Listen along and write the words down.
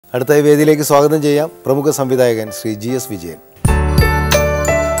അടുത്തായി വേദിയിലേക്ക് സ്വാഗതം ചെയ്യാം പ്രമുഖ സംവിധായകൻ ശ്രീ GS വിജയൻ.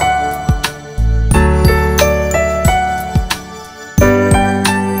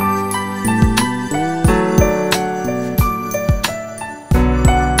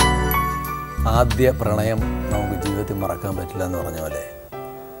 ആദ്യ പ്രണയം നമുക്ക് ജീവിതത്തിൽ മറക്കാൻ പറ്റില്ല എന്ന് പറഞ്ഞ പോലെ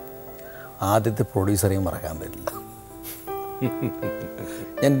ആദ്യത്തെ പ്രൊഡ്യൂസറെയും മറക്കാൻ പറ്റില്ല.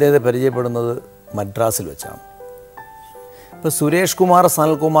 എൻ്റേത് പരിചയപ്പെടുന്നത് മദ്രാസിൽ വെച്ചാണ്. ഇപ്പോൾ സുരേഷ് കുമാർ,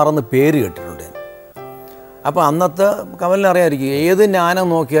 സനൽകുമാർ എന്ന് പേര് കേട്ടിട്ടുണ്ട്. അപ്പോൾ അന്നത്തെ കമലിനെ അറിയാമായിരിക്കും, ഏത് ജ്ഞാനം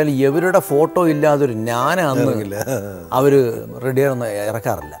നോക്കിയാലും ഇവരുടെ ഫോട്ടോ ഇല്ലാതൊരു ജ്ഞാനം അന്ന് അവർ റെഡിയായൊന്നും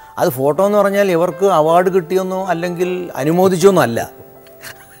ഇറക്കാറില്ല. അത് ഫോട്ടോ എന്ന് പറഞ്ഞാൽ ഇവർക്ക് അവാർഡ് കിട്ടിയൊന്നോ അല്ലെങ്കിൽ അനുമോദിച്ചൊന്നും അല്ല.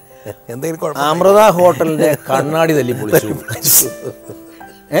 എന്തെങ്കിലും അമൃത ഹോട്ടലിൻ്റെ കണ്ണാടി തല്ലി പൊളിച്ചു,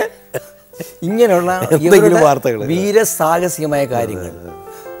 ഇങ്ങനെയുള്ള വാർത്തകൾ, വീരസാഹസികമായ കാര്യങ്ങൾ.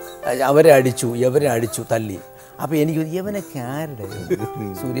 അവരെ അടിച്ചു, ഇവരെ അടിച്ചു, തല്ലി. അപ്പോൾ എനിക്ക് ഇവനൊക്കെ ആരുടെ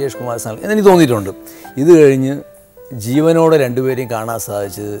സുരേഷ് കുമാർ സാർ എന്നെനിക്ക് തോന്നിയിട്ടുണ്ട്. ഇത് കഴിഞ്ഞ് ജീവനോടെ രണ്ടുപേരെയും കാണാൻ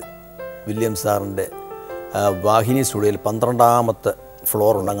സാധിച്ചത് വില്യം സാറിൻ്റെ വാഹിനി സ്റ്റുഡിയോയിൽ 12ാമത്തെ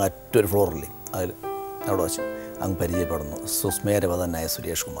ഫ്ലോറുണ്ട്, അങ്ങ് അറ്റൊരു ഫ്ലോറില്ലേ, അതിൽ അവിടെ വെച്ച് അങ്ങ് പരിചയപ്പെടുന്നു സുസ്മേരവതനായ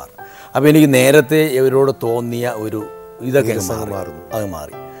സുരേഷ് കുമാർ. അപ്പോൾ എനിക്ക് നേരത്തെ ഇവരോട് തോന്നിയ ഒരു ഇതൊക്കെ അത്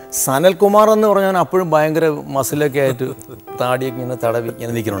മാറി. സനൽകുമാർ എന്ന് പറഞ്ഞാൽ അപ്പോഴും ഭയങ്കര മസിലൊക്കെ ആയിട്ട് താടിയൊക്കെ ഇങ്ങനെ തടവി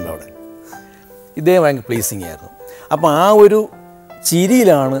ഇങ്ങനെ നിൽക്കുന്നുണ്ട് അവിടെ. ഇതേ ഭയങ്കര പ്ലീസിങ് ആയിരുന്നു. അപ്പോൾ ആ ഒരു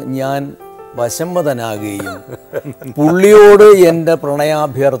ചിരിയിലാണ് ഞാൻ വശംവദനാകുകയും പുള്ളിയോട് എൻ്റെ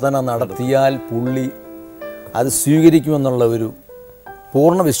പ്രണയാഭ്യർത്ഥന നടത്തിയാൽ പുള്ളി അത് സ്വീകരിക്കുമെന്നുള്ള ഒരു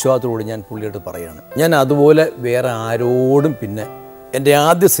പൂർണ്ണ വിശ്വാസത്തോട് ഞാൻ പുള്ളിയോട് പറയുകയാണ്. ഞാൻ അതുപോലെ വേറെ ആരോടും പിന്നെ എൻ്റെ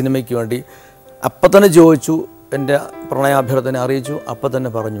ആദ്യ സിനിമയ്ക്ക് വേണ്ടി അപ്പം തന്നെ ചോദിച്ചു, എൻ്റെ പ്രണയാഭ്യർത്ഥന അറിയിച്ചു, അപ്പം തന്നെ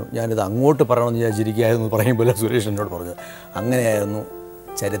പറഞ്ഞു ഞാനിത് അങ്ങോട്ട് പറയണമെന്ന് വിചാരിച്ചിരിക്കുകയായിരുന്നു പറയുമ്പോൾ സുരേഷ് എന്നോട് പറഞ്ഞു. അങ്ങനെയായിരുന്നു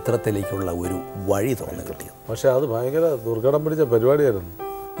ചരിത്രത്തിലേക്കുള്ള ഒരു വഴി തുറന്നു കിട്ടിയത്. പക്ഷേ അത് ഭയങ്കര ദുർഘടം പിടിച്ച പരിപാടിയായിരുന്നു.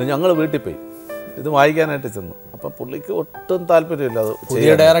 ഞങ്ങൾ വീട്ടിൽ പോയി ഇത് വായിക്കാനായിട്ട് ചെന്നു. അപ്പം പുള്ളിക്ക് ഒട്ടും താല്പര്യമില്ല. അത് പുതിയ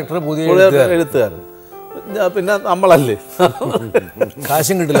ഡയറക്ടർ, പുതിയ എഴുത്തുകാരൻ, പിന്നെ നമ്മളല്ലേ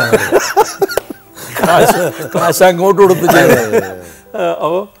കാശും കിട്ടില്ല, കാശ് അങ്ങോട്ട് കൊടുത്ത്.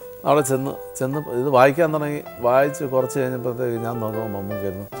 അപ്പോൾ അവിടെ ചെന്ന് ഇത് വായിക്കാൻ തുടങ്ങി. വായിച്ച് കുറച്ച് കഴിഞ്ഞപ്പോഴത്തേക്ക് ഞാൻ നോക്കുമ്പോൾ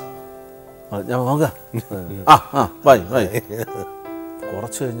മമ്മൂക്കായിരുന്നു. ഞാൻ നോക്കാം, വായി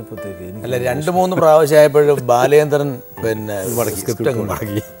കുറച്ച് കഴിഞ്ഞപ്പോഴത്തേക്ക് അല്ല 2-3 പ്രാവശ്യം ആയപ്പോഴും ബാലേന്ദ്രൻ പിന്നെ മടക്കി.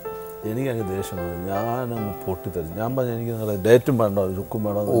 എനിക്കങ്ങ് ദേഷ്യം വന്നു. ഞാനങ്ങ് പൊട്ടിത്തെറിച്ചു. ഞാൻ പറഞ്ഞു എനിക്ക് നിങ്ങളെ ഡേറ്റും വേണ്ടോ ലുക്കും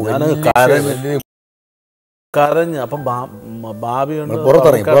വേണ്ടോ. ഞാൻ കരഞ്ഞ്. അപ്പം ഭാവിയുണ്ട്,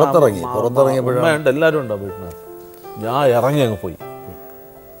 പുറത്തിറങ്ങിയപ്പോഴുണ്ട്, എല്ലാവരും ഉണ്ടോ വീട്ടിനകത്ത്. ഞാൻ ഇറങ്ങി അങ്ങ് പോയി.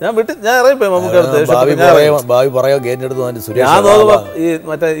 ഞാൻ ഇറങ്ങിപ്പോയി. നമുക്ക് ഞാൻ നോക്കുമ്പോ ഈ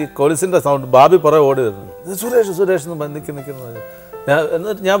മറ്റേ ഈ കൊലിസിന്റെ സൗണ്ട് ബാബി പുറകെ ഓടി വരുന്നു. സുരേഷ് എന്ന് നിൽക്കുന്നത്.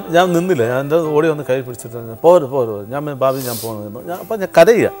 ഞാൻ നിന്നില്ല. ഞാൻ എൻ്റെ ഓടി വന്ന് കൈ പിടിച്ചിട്ട് പോര് ബാബി ഞാൻ പോകുന്നു. അപ്പം ഞാൻ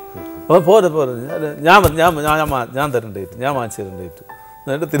കരയുക. അപ്പം പോരെ ഞാൻ തരേണ്ട ഡേറ്റ്, ഞാൻ വാങ്ങിച്ചു തരേണ്ട ഡേറ്റ്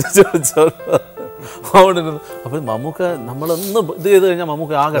എന്നിട്ട് തിരിച്ചു വിളിച്ചോ ഓടിരുന്നു. അപ്പം മമ്മൂക്ക നമ്മളൊന്ന് ഇത് ചെയ്ത് കഴിഞ്ഞാൽ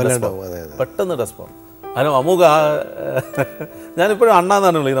മമ്മൂക്ക ആകെ പെട്ടെന്ന് ഡെസ്പോണ്ട്. അതിന് മമ്മൂക്ക ഞാനിപ്പോഴും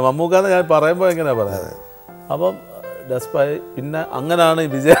അണ്ണാന്നാണ് വിളിക്കുന്നത്. മമ്മൂക്കാന്ന് ഞാൻ പറയുമ്പോൾ എങ്ങനെയാണ് പറയുന്നത്. അപ്പം ഡെസ്പായി. പിന്നെ അങ്ങനെയാണ് ഈ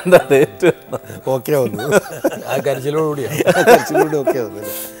വിജയൻ്റെ ഡേറ്റ് ഓക്കെ വന്നു. ആ കരച്ചിലോടുകൂടി ഓക്കെ വന്നു.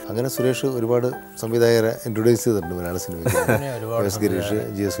 അങ്ങനെ സുരേഷ് ഒരുപാട് സംവിധായകരെ ഇൻട്രൊഡ്യൂസ് ചെയ്തിട്ടുണ്ട് മലയാള സിനിമയ്ക്ക്. ഗിരീഷ്,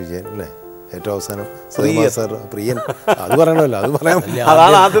 GS വിജയൻ അല്ലേ, ഏറ്റവും അവസാനം സാർ പ്രിയൻ. അത് പറയണമല്ലോ, അത് പറയാൻ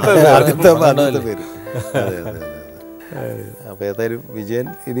ആദ്യത്തെ പേര്. അതെ. അപ്പോൾ ഏതായാലും വിജയൻ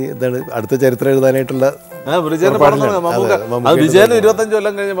ഇനി എന്താണ് അടുത്ത ചരിത്രം എഴുതാനായിട്ടുള്ള വിജയന് 25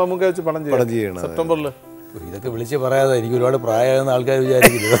 കൊല്ലം കഴിഞ്ഞ് മമ്മൂക്ക വെച്ച് പണം ചെയ്യണം സെപ്റ്റംബറിൽ. ഇതൊക്കെ വിളിച്ച് പറയാതെ എനിക്ക് ഒരുപാട് പ്രായമാകുന്ന ആൾക്കാർ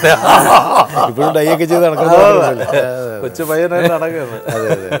വിചാരിക്കില്ല. ഇപ്പോഴും ഡൈയൊക്കെ ചെയ്ത് നടക്കുന്നത് കൊച്ചു പയ്യനായിട്ട് നടക്കുകയാണ്. അതെ.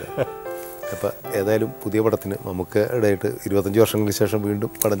 അപ്പം ഏതായാലും പുതിയ പടത്തിന് മമ്മൂക്കയുടെ ആയിട്ട് 25 വർഷങ്ങൾക്ക് ശേഷം വീണ്ടും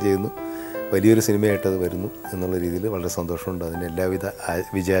പടം ചെയ്യുന്നു. വലിയൊരു സിനിമയായിട്ട് അത് വരുന്നു എന്നുള്ള രീതിയിൽ വളരെ സന്തോഷമുണ്ട്. അതിന് എല്ലാവിധ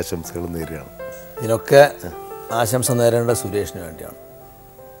വിജയാശംസകളും നേരുകയാണ്. ഇതിനൊക്കെ ആശംസ നേരേണ്ട സുരേഷിന് വേണ്ടിയാണ്.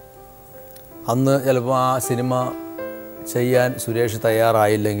 അന്ന് ചിലപ്പോൾ ആ സിനിമ ചെയ്യാൻ സുരേഷ്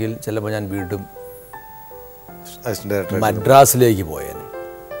തയ്യാറായില്ലെങ്കിൽ ചിലപ്പോൾ ഞാൻ വീണ്ടും മദ്രാസിലേക്ക് പോയേനെ.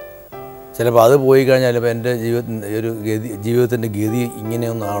 ചിലപ്പോൾ അത് പോയി കഴിഞ്ഞാൽ ചിലപ്പോൾ എൻ്റെ ജീവിതത്തിൻ്റെ ഗതി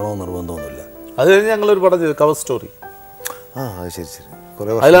ഇങ്ങനെയൊന്നും ആണോ നിർബന്ധമൊന്നുമില്ല. അത് കഴിഞ്ഞ് ഞങ്ങളൊരു പടം ചെയ്തു, കവർ സ്റ്റോറി. അത് ശരി.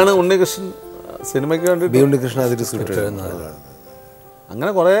 അതിലാണ് ഉണ്ണികൃഷ്ണൻ സിനിമയ്ക്ക് വേണ്ടി ഉണ്ണികൃഷ്ണൻ അതിൽ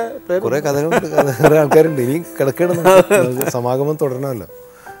അങ്ങനെ കുറേ കഥകളുണ്ട്, കുറേ ആൾക്കാരുണ്ട്. ഇനിയും കിടക്കണം. സമാഗമം തുടരണമല്ലോ.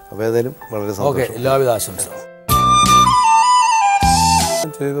 അപ്പോൾ ഏതായാലും വളരെ സന്തോഷം. എല്ലാവിധ ആശംസകളും.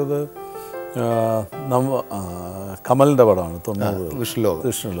 ചെയ്തത് കമലിൻ്റെ പടമാണ് 90 വിഷ്ണുലോകം.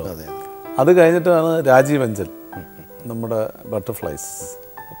 അത് കഴിഞ്ഞിട്ടാണ് രാജീവഞ്ചൽ, നമ്മുടെ ബട്ടർഫ്ലൈസ്.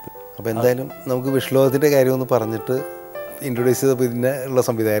 അപ്പോൾ എന്തായാലും നമുക്ക് വിഷ്ണുലോകത്തിൻ്റെ കാര്യമൊന്ന് പറഞ്ഞിട്ട് ഇൻട്രൊഡ്യൂസ് ചെയ്ത പിന്നെ ഉള്ള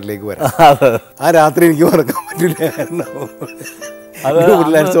സംവിധായകരിലേക്ക് വരാം. ആ രാത്രി എനിക്ക് മറക്കാൻ പറ്റില്ല.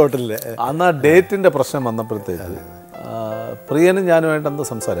 ഹോട്ടലിൽ അന്ന് ആ ഡേറ്റിൻ്റെ പ്രശ്നം വന്നപ്പോഴത്തേക്ക് പ്രിയനും ഞാനുമായിട്ട് എന്തോ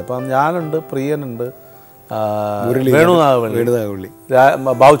സംസാരം. അപ്പം ഞാനുണ്ട്, പ്രിയനുണ്ട്, വേണുനാഗവള്ളി,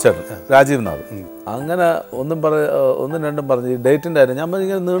 ബാബുച്ചേട്ടൻ, രാജീവ് നാഥ്. അങ്ങനെ ഒന്നും രണ്ടും പറഞ്ഞ് ഈ ഡേറ്റിൻ്റെ കാര്യം ഞാൻ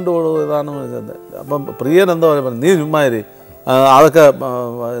ഇങ്ങനെ നീണ്ടുപോകും ഇതാണ്. അപ്പം പ്രിയൻ എന്തോ പറഞ്ഞു, നീ ചുമ്മാരി അതൊക്കെ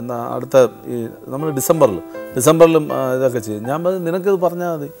അടുത്ത ഈ നമ്മൾ ഡിസംബറിലും ഇതൊക്കെ ചെയ്യും. ഞാൻ പറഞ്ഞു നിനക്കിത്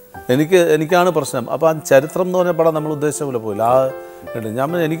പറഞ്ഞാൽ മതി, എനിക്കാണ് പ്രശ്നം. അപ്പോൾ ആ ചരിത്രം എന്ന് പറഞ്ഞ പടം നമ്മൾ ഉദ്ദേശിച്ച പോലെ പോയില്ല. ഞാൻ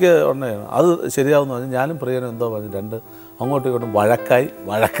പറഞ്ഞു എനിക്ക് ഉടനെ അത് ശരിയാവുമെന്ന് പറഞ്ഞു. ഞാനും പ്രിയനും എന്തോ പറഞ്ഞു, രണ്ട് അങ്ങോട്ടും ഇങ്ങോട്ടും വഴക്കായി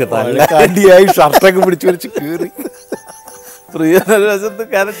ഷർട്ടൊക്കെ പിടിച്ചു വലിച്ച് കയറി. പ്രിയനൊരു വശത്ത്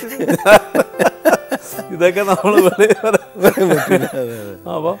കരച്ചു. ഇതൊക്കെ നമ്മൾ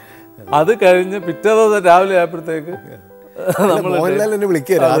അപ്പോൾ അത് കഴിഞ്ഞ് പിറ്റേ ദിവസം രാവിലെ ആയപ്പോഴത്തേക്ക് മോഹൻലാൽ എന്നെ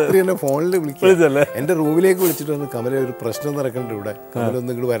വിളിക്കുക, രാത്രി എന്നെ ഫോണിൽ വിളിക്കുക, എൻ്റെ റൂമിലേക്ക് വിളിച്ചിട്ട് വന്ന് കമല ഒരു പ്രശ്നം നടക്കുന്നുണ്ട് ഇവിടെ,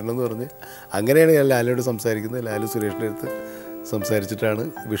 കമലൊന്നും ഇങ്ങോട്ട് വരണമെന്ന് പറഞ്ഞ്. അങ്ങനെയാണ് ഞാൻ ലാലിനോട് സംസാരിക്കുന്നത്. ലാലു സുരേഷിൻ്റെ അടുത്ത് സംസാരിച്ചിട്ടാണ്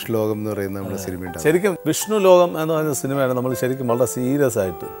വിഷ്ണുലോകം എന്ന് പറയുന്ന നമ്മുടെ സിനിമ ഉണ്ടാകും. ശരിക്കും വിഷ്ണുലോകം എന്ന് പറയുന്ന സിനിമയാണ് നമ്മൾ ശരിക്കും വളരെ സീരിയസ്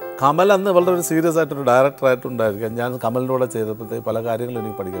ആയിട്ട്, കമൽ അന്ന് വളരെ ഒരു സീരിയസ് ആയിട്ടൊരു ഡയറക്ടറായിട്ടുണ്ടായിരിക്കാം. ഞാൻ കമലിൻ്റെ കൂടെ ചെയ്തപ്പോഴത്തേക്ക് പല കാര്യങ്ങളും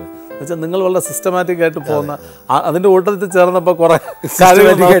എനിക്ക് പഠിക്കണം. എന്ന് വെച്ചാൽ നിങ്ങൾ വളരെ സിസ്റ്റമാറ്റിക് ആയിട്ട് പോകുന്ന അതിൻ്റെ കൂട്ടത്തിൽ ചേർന്നപ്പോൾ കുറേ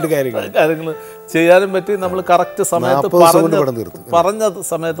കാര്യങ്ങൾ ചെയ്യാനും പറ്റി. നമ്മൾ കറക്റ്റ് സമയത്ത് പറഞ്ഞ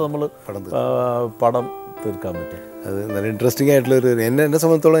സമയത്ത് നമ്മൾ പടം തീർക്കാൻ പറ്റും. അത് നല്ല ഇൻട്രസ്റ്റിംഗ് ആയിട്ടുള്ളൊരു, എന്നെ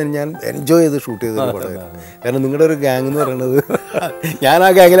സംബന്ധിച്ചോളം ഞാൻ എൻജോയ് ചെയ്ത് ഷൂട്ട് ചെയ്തൊരു പടമായിരുന്നു. കാരണം നിങ്ങളുടെ ഒരു ഗ്യാങ് എന്ന് പറയുന്നത് ഞാൻ ആ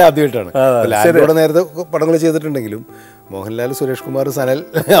ഗ്യാങ്ങിൽ ആദ്യമായിട്ടാണ്. ലാലിലൂടെ നേരത്തെ പടങ്ങൾ ചെയ്തിട്ടുണ്ടെങ്കിലും മോഹൻലാൽ, സുരേഷ് കുമാർ, സനൽ,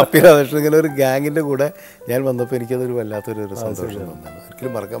 അപ്പിരാധാകൃഷ്ണൻ ഇങ്ങനെ ഒരു ഗ്യാങ്ങിൻ്റെ കൂടെ ഞാൻ വന്നപ്പോൾ എനിക്കതൊരു വല്ലാത്തൊരു സന്തോഷം തന്നെയാണ്.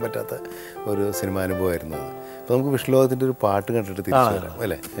 ഒരിക്കലും മറക്കാൻ പറ്റാത്ത ഒരു സിനിമാനുഭവമായിരുന്നു അത്. അപ്പോൾ നമുക്ക് വിഷ്ണുലോകത്തിൻ്റെ ഒരു പാട്ട് കണ്ടിട്ട് തിരിച്ചു വരാം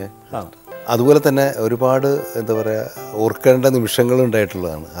അല്ലേ? അതുപോലെ തന്നെ ഒരുപാട് എന്താ പറയുക ഓർക്കേണ്ട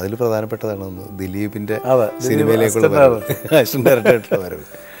നിമിഷങ്ങളുണ്ടായിട്ടുള്ളതാണ്. അതിൽ പ്രധാനപ്പെട്ടതാണ് ഒന്ന് ദിലീപിൻ്റെ സിനിമയിലേക്കുള്ള അസിസ്റ്റൻ്റ് ഡയറക്ടറായിട്ടുള്ള വരവ്.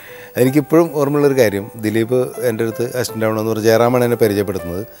 എനിക്കിപ്പോഴും ഓർമ്മയുള്ളൊരു കാര്യം, ദിലീപ് എൻ്റെ അടുത്ത് അസിസ്റ്റൻ്റ് ആവണമെന്ന് പറഞ്ഞ് ജയറാമാണ് എന്നെ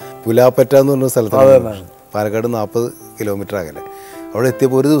പരിചയപ്പെടുത്തുന്നത്. പുലാപ്പറ്റ എന്ന് പറഞ്ഞ സ്ഥലത്താണ്, പാലക്കാട് 40 കിലോമീറ്റർ അകലെ. അവിടെ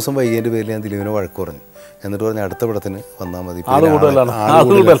എത്തിയപ്പോൾ ഒരു ദിവസം വൈകിയതിൻ്റെ പേരിൽ ഞാൻ ദിലീപിനെ വഴക്ക് പറഞ്ഞു. എന്നിട്ട് പറഞ്ഞ് അടുത്ത പടത്തിന് വന്നാൽ മതി,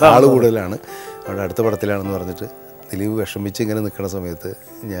 ആൾ കൂടുതലാണ്, അവിടെ അടുത്ത പടത്തിലാണെന്ന് പറഞ്ഞിട്ട് ദിലീപ് വിഷമിച്ച് ഇങ്ങനെ നിൽക്കുന്ന സമയത്ത്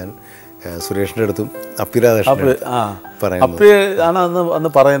ഞാൻ സുരേഷിൻ്റെ അടുത്തും അപ്പിരാധാകൃഷ്ണൻ അന്ന്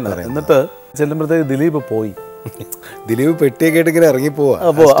പറയുന്നത്. എന്നിട്ട് ചെല്ലുമ്പോഴത്തേക്ക് ദിലീപ് പോയി. ദിലീപ് പെട്ടിയൊക്കെ ആയിട്ട് ഇങ്ങനെ ഇറങ്ങിപ്പോവാ.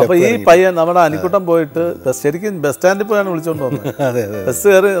 അപ്പോൾ ഈ പയ്യൻ നമ്മുടെ അനിക്കുട്ടം പോയിട്ട് ശരിക്കും ബസ് സ്റ്റാൻഡിൽ പോയാണ് വിളിച്ചോണ്ട് വന്നത്. ബസ്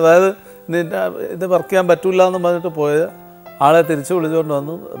കയറി, അതായത് ഇത് വർക്ക് ചെയ്യാൻ പറ്റൂല എന്ന് പറഞ്ഞിട്ട് പോയ ആളെ തിരിച്ചു വിളിച്ചുകൊണ്ട്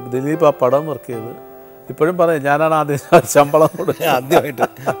വന്നു. ദിലീപ് ആ പടം വർക്ക് ചെയ്ത് ഇപ്പോഴും പറയും ഞാനാണ് ആദ്യം ശമ്പളം ആദ്യമായിട്ട്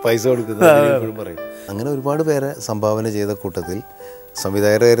പൈസ കൊടുക്കുന്നത് ഇപ്പോഴും പറയും. അങ്ങനെ ഒരുപാട് പേരെ സംഭാവന ചെയ്ത കൂട്ടത്തിൽ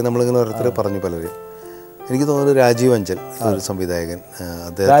സംവിധായകരുടെ കാര്യം നമ്മളിങ്ങനെ ഓരോരുത്തർ പറഞ്ഞു പലരും. എനിക്ക് തോന്നുന്നു രാജീവാഞ്ചൽ ഒരു സംവിധായകൻ,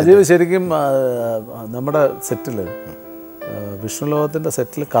 രാജീവ് ശരിക്കും നമ്മുടെ സെറ്റിൽ വിഷ്ണുലോകത്തിൻ്റെ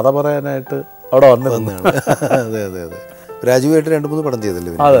സെറ്റിൽ കഥ പറയാനായിട്ട് അവിടെ വന്നതാണ്. അതെ അതെ അതെ, രാജീവായിട്ട് 2-3 പടം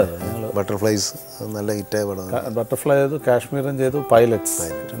ചെയ്തല്ലേ? ബട്ടർഫ്ലൈസ് നല്ല ഹിറ്റായ പടം. ബട്ടർഫ്ലൈ ചെയ്തു, കാശ്മീരം ചെയ്തു, പൈലറ്റ്സ്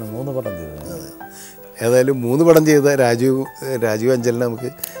 3 പടം ചെയ്തു. ഏതായാലും 3 പടം ചെയ്ത രാജീവ് അഞ്ചലിനെ നമുക്ക്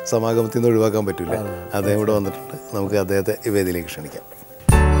സമാഗമത്തിൽ നിന്ന് ഒഴിവാക്കാൻ പറ്റില്ല. അദ്ദേഹം ഇവിടെ വന്നിട്ടുണ്ട്. നമുക്ക് അദ്ദേഹത്തെ ഈ വേദിയിലേക്ക് ക്ഷണിക്കാം.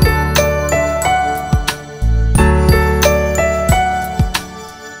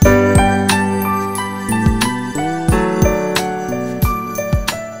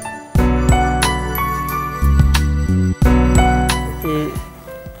 ഈ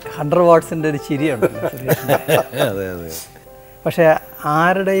 100 വാട്ട്സിൻ്റെ ഒരു ചിരിയുണ്ട്. അതെ അതെ. പക്ഷേ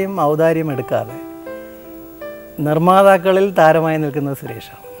ആരുടെയും ഔദാര്യം എടുക്കാതെ നിർമ്മാതാക്കളിൽ താരമായി നിൽക്കുന്നത്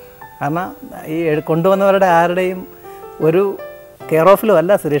സുരേഷാണ്. കാരണം ഈ കൊണ്ടുവന്നവരുടെ ആരുടെയും ഒരു കെയർ ഓഫിലും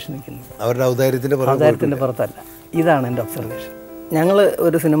അല്ല സുരേഷ് നിൽക്കുന്നത്, അവരുടെ ഔദാര്യത്തിൻ്റെ പുറത്തല്ല. ഇതാണ് എൻ്റെ ഒബ്സർവേഷൻ. ഞങ്ങൾ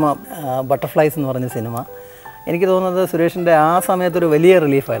ഒരു സിനിമ ബട്ടർഫ്ലൈസ് എന്ന് പറഞ്ഞ സിനിമ, എനിക്ക് തോന്നുന്നത് സുരേഷിൻ്റെ ആ സമയത്തൊരു വലിയ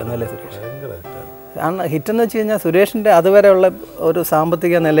റിലീഫായിരുന്നു അല്ലേ സുരേഷ്? കാരണം ഹിറ്റെന്ന് വെച്ച് കഴിഞ്ഞാൽ സുരേഷിൻ്റെ അതുവരെയുള്ള ഒരു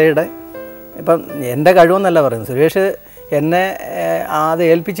സാമ്പത്തിക നിലയുടെ, ഇപ്പം എൻ്റെ കഴിവെന്നല്ല പറയുന്നത്, സുരേഷ് എന്നെ അത്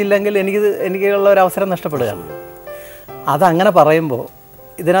ഏൽപ്പിച്ചില്ലെങ്കിൽ എനിക്കുള്ള ഒരു അവസരം നഷ്ടപ്പെടുകയാണ്. അതങ്ങനെ പറയുമ്പോൾ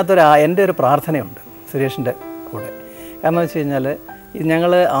ഇതിനകത്തൊരു എൻ്റെ ഒരു പ്രാർത്ഥനയുണ്ട് സുരേഷിൻ്റെ കൂടെ. കാരണം വെച്ച് കഴിഞ്ഞാൽ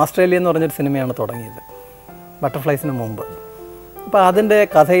ഞങ്ങൾ ആസ്ട്രേലിയ എന്ന് പറഞ്ഞൊരു സിനിമയാണ് തുടങ്ങിയത് ബട്ടർഫ്ലൈസിന് മുമ്പ്. അപ്പോൾ അതിൻ്റെ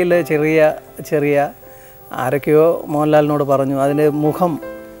കഥയിൽ ചെറിയ ആരൊക്കെയോ മോഹൻലാലിനോട് പറഞ്ഞു അതിൻ്റെ മുഖം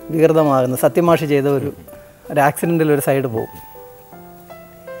വികൃതമാകുന്നു. സത്യമാഷി ചെയ്ത ഒരു ആക്സിഡൻറ്റിൽ ഒരു സൈഡ് പോകും.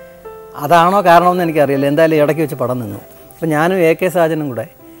 അതാണോ കാരണമെന്ന് എനിക്കറിയില്ല. എന്തായാലും ഇടയ്ക്ക് വെച്ച് പടം നിന്നു. അപ്പോൾ ഞാനും AK സാജനും കൂടെ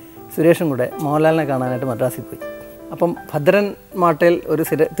സുരേഷും കൂടെ മോഹൻലാലിനെ കാണാനായിട്ട് മദ്രാസിൽ പോയി. അപ്പം ഭദ്രൻ മാട്ടയിൽ ഒരു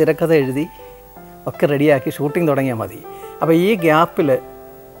തിരക്കഥ എഴുതി ഒക്കെ റെഡിയാക്കി ഷൂട്ടിംഗ് തുടങ്ങിയാൽ മതി. അപ്പോൾ ഈ ഗ്യാപ്പിൽ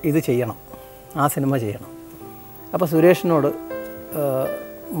ഇത് ചെയ്യണം, ആ സിനിമ ചെയ്യണം. അപ്പോൾ സുരേഷിനോട്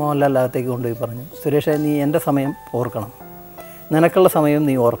മോഹൻലാൽ അകത്തേക്ക് കൊണ്ടുപോയി പറഞ്ഞു, സുരേഷ് നീ എൻ്റെ സമയം ഓർക്കണം, നിനക്കുള്ള സമയം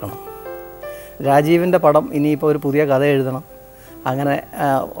നീ ഓർക്കണം. രാജീവിൻ്റെ പടം ഇനിയിപ്പോൾ ഒരു പുതിയ കഥ എഴുതണം, അങ്ങനെ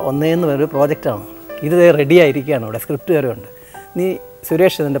ഒന്നേന്ന് ഒരു പ്രോജക്റ്റാണ്. ഇത് റെഡി ആയിരിക്കുകയാണ്, ഇവിടെ സ്ക്രിപ്റ്റ് വരെ ഉണ്ട്. നീ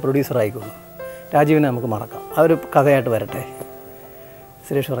സുരേഷ് ഇതിൻ്റെ പ്രൊഡ്യൂസർ ആയിക്കോളൂ, രാജീവിനെ നമുക്ക് മറക്കാം, അതൊരു കഥയായിട്ട് വരട്ടെ.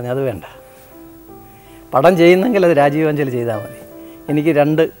 സുരേഷ് പറഞ്ഞു അത് വേണ്ട, പടം ചെയ്യുന്നെങ്കിൽ അത് രാജീവാഞ്ചൽ ചെയ്താൽ മതി, എനിക്ക്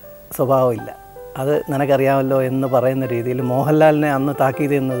 2 സ്വഭാവമില്ല, അത് നിനക്കറിയാമല്ലോ എന്ന് പറയുന്ന രീതിയിൽ മോഹൻലാലിനെ അന്ന്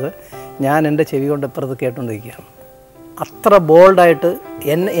താക്കീത് ചെയ്യുന്നത് ഞാൻ എൻ്റെ ചെവി കൊണ്ട് ഇപ്പുറത്ത് കേട്ടുകൊണ്ടിരിക്കുകയാണ്. അത്ര ബോൾഡായിട്ട്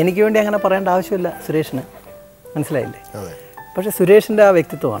എനിക്ക് വേണ്ടി അങ്ങനെ പറയേണ്ട ആവശ്യമില്ല സുരേഷിന്, മനസ്സിലായില്ലേ? പക്ഷേ സുരേഷിൻ്റെ ആ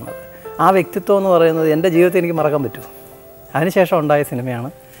വ്യക്തിത്വമാണത്. ആ വ്യക്തിത്വം എന്ന് പറയുന്നത് എൻ്റെ ജീവിതത്തിൽ എനിക്ക് മറക്കാൻ പറ്റുമോ? അതിനുശേഷം ഉണ്ടായ സിനിമയാണ്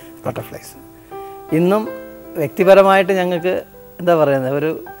ബട്ടർഫ്ലൈസ്. ഇന്നും വ്യക്തിപരമായിട്ട് ഞങ്ങൾക്ക് എന്താ പറയുന്നത്,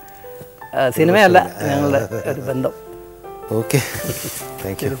 ഒരു സിനിമയല്ല ഞങ്ങളുടെ ഒരു ബന്ധം. Okay,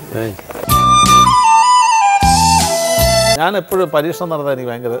 thank you. ഞാൻ എപ്പോഴും പരീക്ഷണം നടത്താൻ എനിക്ക്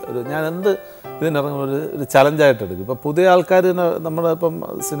ഭയങ്കര ഞാൻ എന്ത് ഇതിനിറങ്ങും ഒരു ചലഞ്ചായിട്ട് എടുക്കും. ഇപ്പോൾ പുതിയ ആൾക്കാർ നമ്മുടെ ഇപ്പം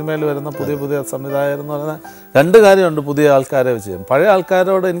സിനിമയിൽ വരുന്ന പുതിയ സംവിധായകർ എന്ന് പറഞ്ഞാൽ 2 കാര്യമുണ്ട്. പുതിയ ആൾക്കാരെ വെച്ച് ചെയ്യും. പഴയ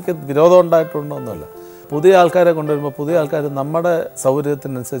ആൾക്കാരോട് എനിക്ക് വിരോധം ഉണ്ടായിട്ടുണ്ടോന്നല്ല, പുതിയ ആൾക്കാരെ കൊണ്ടുവരുമ്പോൾ പുതിയ ആൾക്കാർ നമ്മുടെ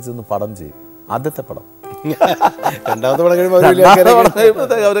സൗകര്യത്തിനനുസരിച്ച് ഒന്ന് പടം ചെയ്യും. ആദ്യത്തെ പടം, രണ്ടാമത്തെ പടം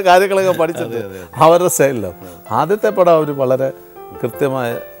കഴിയുമ്പോഴത്തേക്ക് അവർ കാര്യങ്ങളൊക്കെ പഠിച്ചിട്ട് അവരുടെ സ്റ്റൈലിലാണ്. ആദ്യത്തെ പടം അവർ വളരെ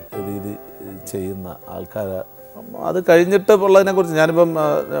കൃത്യമായ രീതി ചെയ്യുന്ന ആൾക്കാരെ. അത് കഴിഞ്ഞിട്ട് ഉള്ളതിനെക്കുറിച്ച് ഞാനിപ്പം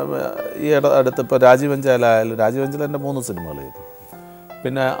ഈ അടുത്തിപ്പോൾ രാജീവഞ്ചലായാലും രാജീവഞ്ചൽ എൻ്റെ 3 സിനിമകൾ ചെയ്തു.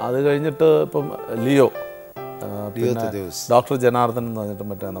 പിന്നെ അത് കഴിഞ്ഞിട്ട് ഇപ്പം ലിയോ, പിന്നെ ഡോക്ടർ ജനാർദ്ദൻ എന്ന് പറഞ്ഞിട്ട്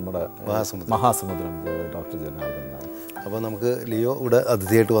മറ്റേ നമ്മുടെ മഹാസമുദ്രം ഡോക്ടർ ജനാർദ്ദൻ. അപ്പോൾ നമുക്ക് ലിയോ ഇവിടെ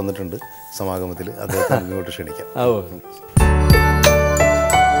അതിഥിയായിട്ട് വന്നിട്ടുണ്ട് സമാഗമത്തിൽ, അദ്ദേഹത്തെ ഇങ്ങോട്ട് ക്ഷണിക്കാം.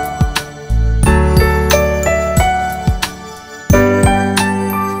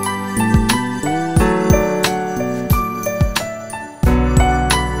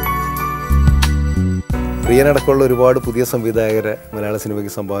 പ്രിയനടക്കമുള്ള ഒരുപാട് പുതിയ സംവിധായകരെ മലയാള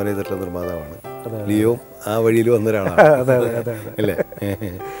സിനിമയ്ക്ക് സംഭാവന ചെയ്തിട്ടുള്ള നിർമ്മാതാവാണ് ലിയോ. ആ വഴിയിൽ വന്ന ഒരാളാണ് അല്ലേ?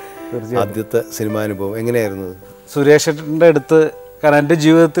 ആദ്യത്തെ സിനിമാനുഭവം എങ്ങനെയായിരുന്നു? സുരേഷിൻ്റെ അടുത്ത്, കാരണം എൻ്റെ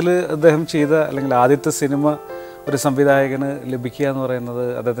ജീവിതത്തിൽ അദ്ദേഹം ചെയ്ത അല്ലെങ്കിൽ ആദ്യത്തെ സിനിമ ഒരു സംവിധായകന് ലഭിക്കുക എന്ന് പറയുന്നത്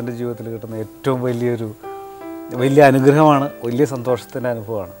അദ്ദേഹത്തിൻ്റെ ജീവിതത്തിൽ കിട്ടുന്ന ഏറ്റവും വലിയ അനുഗ്രഹമാണ്, വലിയ സന്തോഷത്തിൻ്റെ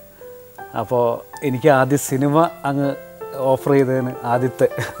അനുഭവമാണ്. അപ്പോൾ എനിക്ക് ആദ്യ സിനിമ അങ്ങ് ഓഫർ ചെയ്തതിന് ആദ്യത്തെ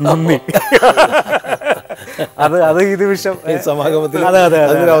നന്ദി. അത് ഈ നിമിഷം സമാഗമത്തിൽ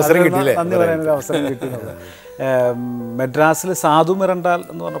അവസരം കിട്ടിയില്ലേ, നന്ദി പറയാനൊരു അവസരം കിട്ടുന്നത്. മെഡ്രാസിൽ സാധു മിറണ്ടാൽ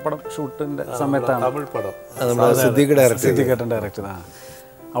എന്ന് പറഞ്ഞ പടം ഷൂട്ടിൻ്റെ സമയത്താണ്, സിദ്ദിഖേട്ടൻ ഡയറക്ടർ.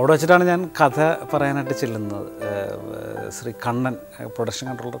 അവിടെ വെച്ചിട്ടാണ് ഞാൻ കഥ പറയാനായിട്ട് ചെല്ലുന്നത്. ശ്രീ കണ്ണൻ, പ്രൊഡക്ഷൻ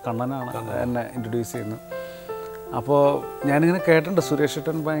കൺട്രോളർ കണ്ണനാണ് എന്നെ ഇൻട്രൊഡ്യൂസ് ചെയ്യുന്നത്. അപ്പോൾ ഞാനിങ്ങനെ കേട്ടിട്ടുണ്ട് സുരേഷ്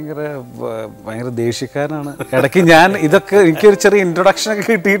ഏട്ടൻ ഭയങ്കര ദേഷ്യക്കാരനാണ്. ഇടയ്ക്ക് ഞാൻ ഇതൊക്കെ എനിക്കൊരു ചെറിയ ഇൻട്രൊഡക്ഷനൊക്കെ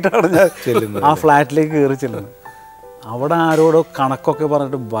കിട്ടിയിട്ടാണ് ഞാൻ ആ ഫ്ലാറ്റിലേക്ക് കയറി ചെല്ലുന്നത്. അവിടെ ആരോടോ കണക്കൊക്കെ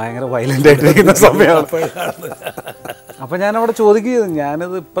പറഞ്ഞിട്ട് ഭയങ്കര വയലൻ്റ് ആയിട്ടിരിക്കുന്ന സമയമാണ്. അപ്പം ഞാനവിടെ ചോദിക്കുക,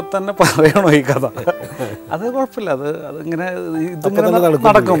 ഞാനിത് ഇപ്പം തന്നെ പറയണോ ഈ കഥ? അത് കുഴപ്പമില്ല, അതിങ്ങനെ ഇതിങ്ങനെ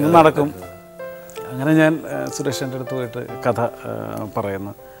നടക്കും. അങ്ങനെ ഞാൻ സുരേഷിൻ്റെ അടുത്ത് പോയിട്ട് കഥ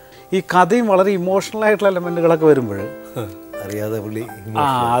പറയുന്നു. ഈ കഥയും വളരെ ഇമോഷണൽ ആയിട്ടുള്ള എലമെൻറ്റുകളൊക്കെ വരുമ്പോൾ അറിയാതെ പുള്ളി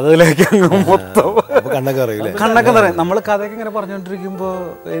അതിലേക്ക് മൊത്തം കണ്ണൊക്കെ നിറയും. നമ്മൾ കഥയൊക്കെ ഇങ്ങനെ പറഞ്ഞുകൊണ്ടിരിക്കുമ്പോൾ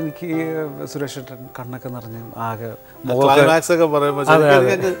എനിക്ക് സുരേഷ് ഏട്ടൻ കണ്ണൊക്കെ നിറഞ്ഞു ആകെ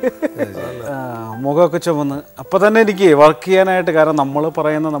മുഖമൊക്കെ ചുമന്ന് അപ്പം തന്നെ എനിക്ക് വർക്ക് ചെയ്യാനായിട്ട്, കാരണം നമ്മൾ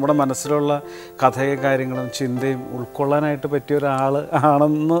പറയുന്ന നമ്മുടെ മനസ്സിലുള്ള കഥയും കാര്യങ്ങളും ചിന്തയും ഉൾക്കൊള്ളാനായിട്ട് പറ്റിയ ഒരാൾ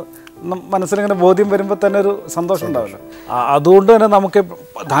ആണെന്ന് മനസ്സിലിങ്ങനെ ബോധ്യം വരുമ്പോൾ തന്നെ ഒരു സന്തോഷം ഉണ്ടാവില്ല. അതുകൊണ്ട് തന്നെ നമുക്ക്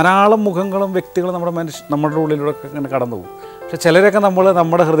ധാരാളം മുഖങ്ങളും വ്യക്തികളും നമ്മുടെ ഉള്ളിലൂടെ ഇങ്ങനെ കടന്നു പോകും. പക്ഷെ ചിലരൊക്കെ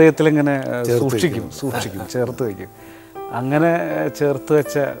നമ്മുടെ ഹൃദയത്തിൽ ഇങ്ങനെ സൂക്ഷിക്കും, ചേർത്ത് വയ്ക്കും. അങ്ങനെ ചേർത്ത്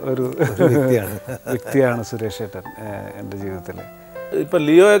വെച്ച ഒരു വ്യക്തിയാണ് സുരേഷ് ഏട്ടൻ എൻ്റെ ജീവിതത്തിൽ. ഇപ്പം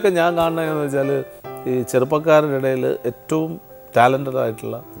ലിയോയൊക്കെ ഞാൻ കാണുന്നതെന്ന് വെച്ചാൽ ഈ ചെറുപ്പക്കാരുടെ ഇടയിൽ ഏറ്റവും ടാലൻറ്റഡ്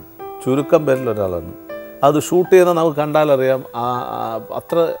ആയിട്ടുള്ള ചുരുക്കം പേരിലൊരാളാണ്. അത് ഷൂട്ട് ചെയ്യുന്ന നമുക്ക് കണ്ടാലറിയാം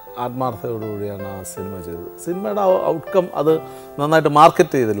അത്ര ആത്മാർത്ഥതയോടുകൂടിയാണ് ആ സിനിമ ചെയ്തത്. സിനിമയുടെ ഔട്ട്കം അത് നന്നായിട്ട്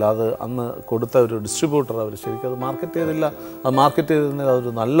മാർക്കറ്റ് ചെയ്തില്ല. അത് അന്ന് കൊടുത്ത ഒരു ഡിസ്ട്രിബ്യൂട്ടർ അവർ ശരിക്കും അത് മാർക്കറ്റ് ചെയ്തില്ല. അത് മാർക്കറ്റ് ചെയ്തിരുന്നെങ്കിൽ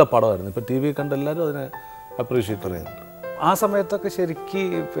അതൊരു നല്ല പടമായിരുന്നു. ഇപ്പോൾ TV കണ്ട് എല്ലാവരും അതിനെ അപ്രീഷിയേറ്റ് ചെയ്യുന്നുണ്ട്. ആ സമയത്തൊക്കെ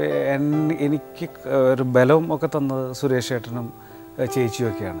ശരിക്കും എനിക്ക് ഒരു ബലം ഒക്കെ തന്നത് സുരേഷ് ഏട്ടനും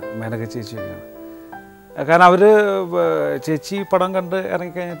ചേച്ചിയൊക്കെയാണ്, മേനക ചേച്ചിയൊക്കെയാണ്. കാരണം അവർ ചേച്ചി പടം കണ്ട്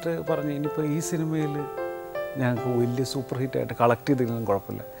ഇറങ്ങിക്കഴിഞ്ഞിട്ട് പറഞ്ഞു, ഇനിയിപ്പോൾ ഈ സിനിമയിൽ ഞങ്ങൾക്ക് വലിയ സൂപ്പർ ഹിറ്റായിട്ട് കളക്ട് ചെയ്തില്ലെങ്കിലും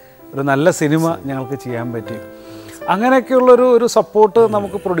കുഴപ്പമില്ല, ഒരു നല്ല സിനിമ ഞങ്ങൾക്ക് ചെയ്യാൻ പറ്റി. അങ്ങനെയൊക്കെയുള്ളൊരു സപ്പോർട്ട്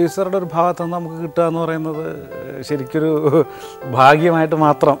നമുക്ക് പ്രൊഡ്യൂസറുടെ ഒരു ഭാഗത്ത് നിന്ന് നമുക്ക് കിട്ടുക എന്ന് പറയുന്നത് ശരിക്കൊരു ഭാഗ്യമായിട്ട്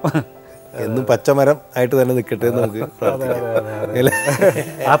മാത്രം എന്നും പച്ചമരം ആയിട്ട് തന്നെ നിൽക്കട്ടെ എന്ന് നമുക്ക് പ്രാർത്ഥിക്കാം. അല്ലേ?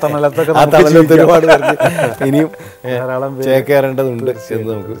 ആ തണലത്തൊക്കെ ആ തണലത്ത് ഒരുപാട് പേർക്ക് ഇനിയും ധാരാളം ചേക്കേറേണ്ടതുണ്ട് എന്ന്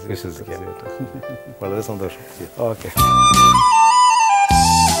നമുക്ക് വിശ്വസിക്കാം. വളരെ സന്തോഷം. ഓക്കെ.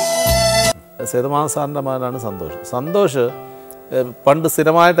 സേതുമാധവൻ സാറിൻ്റെ മകനാണ് സന്തോഷ്. സന്തോഷ് പണ്ട്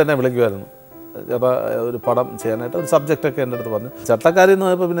സ്ഥിരമായിട്ട് എന്നെ വിളിക്കുമായിരുന്നു, ചേട്ടാ ഒരു പടം ചെയ്യാനായിട്ട്. ഒരു സബ്ജക്റ്റൊക്കെ എൻ്റെ അടുത്ത് പറഞ്ഞു. ചട്ടക്കാരി എന്ന്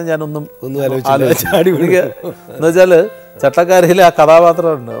പോയപ്പോൾ പിന്നെ ഞാനൊന്നും ആലോചിച്ചില്ല. എനിക്ക് എന്ന് വെച്ചാൽ ചട്ടക്കാരിയിലെ ആ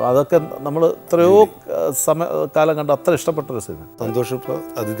കഥാപാത്രമുണ്ട്, അതൊക്കെ നമ്മൾ എത്രയോ കാലം കണ്ട് അത്ര ഇഷ്ടപ്പെട്ടൊരു സിനിമ. സന്തോഷം ഇപ്പോൾ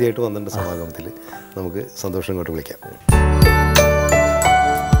അതിഥിയായിട്ട് വന്നിട്ടുണ്ട് സമാഗമത്തിൽ. നമുക്ക് സന്തോഷം ഇങ്ങോട്ട് വിളിക്കാം.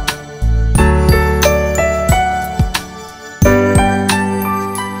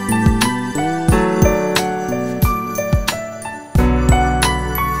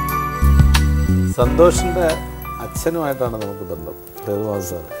 സന്തോഷിൻ്റെ അച്ഛനുമായിട്ടാണ് നമുക്ക് ബന്ധം, സേതുമാധവൻ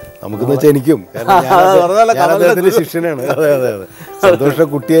സാർ. നമുക്കെന്ന് വെച്ചാൽ എനിക്കും അദ്ദേഹത്തിൻ്റെ ശിഷ്യനാണ്. അതെ അതെ അതെ. സന്തോഷം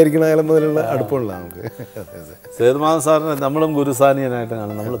കുട്ടിയായിരിക്കണ മുതലുള്ള അടുപ്പമുള്ള നമുക്ക്. സേതുമാധവൻ സാറിന് നമ്മളും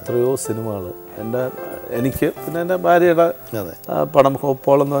ഗുരുസാനിയനായിട്ടാണ്. നമ്മൾ എത്രയോ സിനിമകൾ എനിക്ക് പിന്നെ എൻ്റെ ഭാര്യയുടെ പടം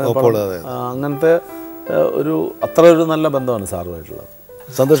ഹോപ്പോളെന്ന് അങ്ങനത്തെ അത്ര ഒരു നല്ല ബന്ധമാണ് സാറുമായിട്ടുള്ളത്.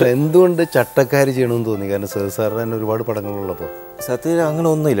 സന്തോഷം. എന്തുകൊണ്ട് ചട്ടക്കാരി ചെയ്യണമെന്ന് തോന്നി? കാരണം സേതു സാറിന് തന്നെ ഒരുപാട് പടങ്ങളുള്ളപ്പോൾ. സത്യത്തിൽ അങ്ങനെ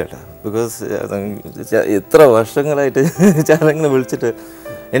ഒന്നുമില്ല കേട്ടോ. ബിക്കോസ് എത്ര വർഷങ്ങളായിട്ട് ചാനലിങ്ങനെ വിളിച്ചിട്ട്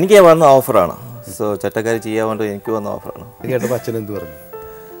എനിക്ക് വന്ന ഓഫറാണ്. സോ ചട്ടക്കാരി ചെയ്യാൻ വേണ്ടി എനിക്ക് വന്ന ഓഫറാണ്. കേട്ടപ്പോൾ അച്ഛൻ എന്ത് പറഞ്ഞു?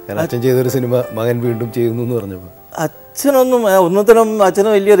 കാരണം അച്ഛൻ ചെയ്തൊരു സിനിമ മകൻ വീണ്ടും ചെയ്യുന്നു എന്ന് പറഞ്ഞപ്പോൾ അച്ഛനൊന്നും അച്ഛന്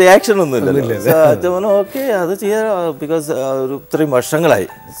വലിയ റിയാക്ഷൻ ഒന്നും ഇല്ല. അച്ഛൻ ഓക്കെ അത് ചെയ്യാൻ, ബിക്കോസ് ഒരു ഇത്രയും വർഷങ്ങളായി.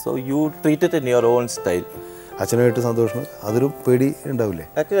 So you treat it in your own style. അച്ഛനുമായിട്ട് സന്തോഷം. അതൊരു പേടി ഉണ്ടാവില്ലേ?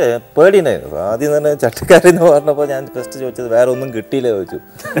 പേടിയുണ്ടായിരുന്നു. ആദ്യം തന്നെ ചട്ടക്കാരി എന്ന് പറഞ്ഞപ്പോൾ ഞാൻ ഫസ്റ്റ് ചോദിച്ചത് വേറെ ഒന്നും കിട്ടിയില്ല ചോദിച്ചു.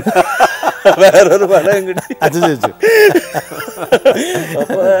 വേറൊരു പടം കിട്ടി അച്ഛൻ ചോദിച്ചു.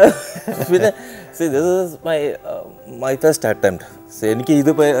 അപ്പോൾ പിന്നെ മൈ ഫസ്റ്റ് അറ്റംപ്റ്റ്. എനിക്ക്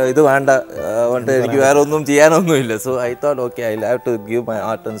ഇത് വേണ്ട കൊണ്ട് എനിക്ക് വേറെ ഒന്നും ചെയ്യാനൊന്നുമില്ല. So I thought okay I have to give my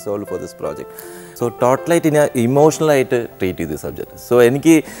art and soul for this project. So ടോട്ടലായിട്ട് ഞാൻ ഇമോഷണലായിട്ട് ട്രീറ്റ് ചെയ്ത് സബ്ജക്റ്റ്. സോ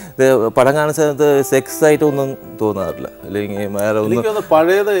എനിക്ക് പടം കാണുന്ന സമയത്ത് സെക്സ് ആയിട്ടൊന്നും തോന്നാറില്ല. അല്ലെങ്കിൽ വേറെ ഒന്നും.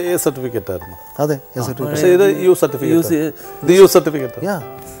 പഴയത് എ സർട്ടിഫിക്കറ്റ് ആയിരുന്നു. അതെ, ഇത് യു സർട്ടിഫിക്കറ്റ്.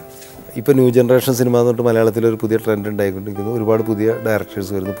 ഇപ്പോൾ ന്യൂ ജനറേഷൻ സിനിമ എന്ന് പറഞ്ഞിട്ട് മലയാളത്തിലൊരു പുതിയ ട്രെൻഡ് ഉണ്ടായിക്കൊണ്ടിരിക്കുന്നു. ഒരുപാട് പുതിയ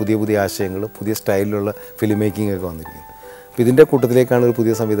ഡയറക്ടേഴ്സ് വരുന്നു, പുതിയ പുതിയ ആശയങ്ങൾ, പുതിയ സ്റ്റൈലിലുള്ള ഫിലിം മേക്കിംഗ് ഒക്കെ വന്നിരിക്കുന്നു. അപ്പോൾ ഇതിൻ്റെ കൂട്ടത്തിലേക്കാണ് ഒരു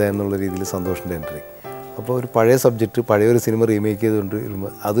പുതിയ സംവിധാനം എന്നുള്ള രീതിയിൽ സന്തോഷിൻ്റെ എൻട്രി. അപ്പോൾ ഒരു പഴയ സബ്ജക്റ്റ് പഴയൊരു സിനിമ റീമേക്ക് ചെയ്തുകൊണ്ട്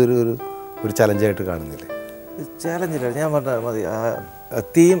വരുമ്പോൾ അതൊരു ഒരു ചലഞ്ചായിട്ട് കാണുന്നില്ലേ? ചാലഞ്ചില്ല, ഞാൻ പറഞ്ഞാൽ മതി. ആ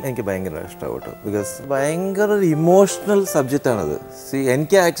തീം എനിക്ക് ഭയങ്കര ഇഷ്ടപ്പെട്ടു. ബിക്കോസ് ഭയങ്കര ഒരു ഇമോഷണൽ സബ്ജക്റ്റാണത്.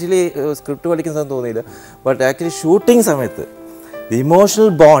 എനിക്ക് ആക്ച്വലി സ്ക്രിപ്റ്റ് പഠിക്കുന്ന സമയം തോന്നിയില്ല, ബട്ട് ആക്ച്വലി ഷൂട്ടിംഗ് സമയത്ത് the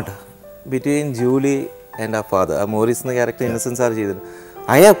emotional bond between Julie and ആ ഫാദർ, ആ മോറിസ് എന്ന ക്യാരക്ടർ ഇന്നസെൻസ് സാർ ചെയ്തിട്ട്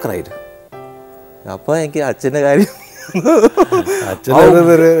ഐ ഹാവ് ക്രൈഡ്. അപ്പോൾ എനിക്ക് അച്ഛൻ്റെ കാര്യം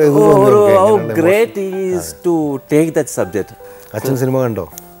great is to take that subject. അച്ഛൻ സിനിമ കണ്ടോ?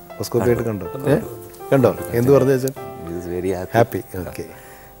 കണ്ടോ? എന്ത് പറഞ്ഞു അച്ഛൻ? Very happy. ഓക്കെ.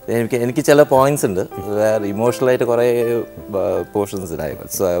 എനിക്ക് ചില പോയിന്റ്സ് ഉണ്ട് വേറെ ഇമോഷണലായിട്ട് കുറേ പോർഷൻസ് ഉണ്ടായിരുന്നു.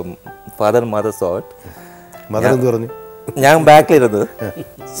 So father mother so it. Mother എന്ത് പറഞ്ഞു? ഞാൻ ബാക്കിലിരുന്നത്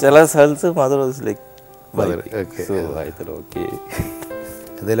ചില സ്ഥലത്ത് മദർ വാസ് ലൈക്ക് ഓക്കെ.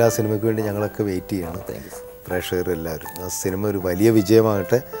 എന്തായാലും ആ സിനിമയ്ക്ക് വേണ്ടി ഞങ്ങളൊക്കെ വെയിറ്റ് ചെയ്യണം, പ്രേക്ഷകരെല്ലാവരും. ആ സിനിമ ഒരു വലിയ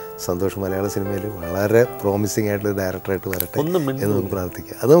വിജയമാകട്ടെ. സന്തോഷ് മലയാള സിനിമയിൽ വളരെ പ്രോമിസിംഗ് ആയിട്ടുള്ള ഡയറക്ടറായിട്ട് വരട്ടെ എന്ന് നമുക്ക്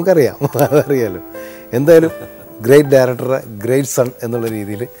പ്രാർത്ഥിക്കാം. അത് നമുക്കറിയാം, അതറിയാലോ. എന്തായാലും ഗ്രേറ്റ് ഡയറക്ടർ, ഗ്രേറ്റ് സൺ എന്നുള്ള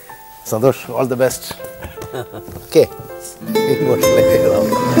രീതിയിൽ Santhosh, all the best. Okay.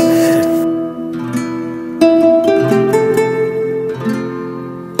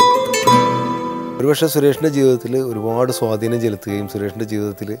 ഒരുപക്ഷെ സുരേഷിൻ്റെ ജീവിതത്തിൽ ഒരുപാട് സ്വാധീനം ചെലുത്തുകയും സുരേഷിൻ്റെ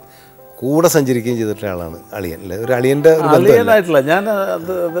ജീവിതത്തിൽ കൂടെ സഞ്ചരിക്കുകയും ചെയ്തിട്ടുള്ള ആളാണ് അളിയൻ. അല്ലേ? ഒരു അളിയൻ്റെ അളിയനായിട്ടില്ല, ഞാൻ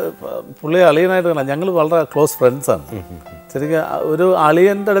പുള്ളിയെ അളിയനായിട്ട് ഞങ്ങൾ വളരെ ക്ലോസ് ഫ്രണ്ട്സാണ്. ശരിക്കും ഒരു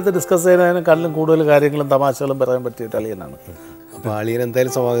അളിയൻ്റെ അടുത്ത് ഡിസ്കസ് ചെയ്യുന്നതിനെക്കാട്ടിലും കൂടുതൽ കാര്യങ്ങളും തമാശകളും പറയാൻ പറ്റിയിട്ട് അളിയനാണ്. അപ്പോൾ അളിയൻ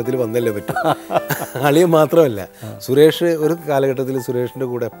എന്തായാലും സമാഗത്തിൽ വന്നല്ലേ പറ്റും. അളിയൻ മാത്രമല്ല, സുരേഷ് ഒരു കാലഘട്ടത്തിൽ സുരേഷിൻ്റെ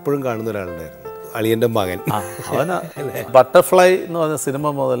കൂടെ എപ്പോഴും കാണുന്ന ഒരാളുണ്ടായിരുന്നു, അളിയൻ്റെ മകൻ. അവൻ ബട്ടർഫ്ലൈ എന്ന് പറഞ്ഞ സിനിമ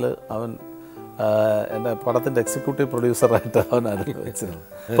മുതൽ അവൻ എൻ്റെ പടത്തിൻ്റെ എക്സിക്യൂട്ടീവ് പ്രൊഡ്യൂസറായിട്ട് അവനാണ് വെച്ചത്.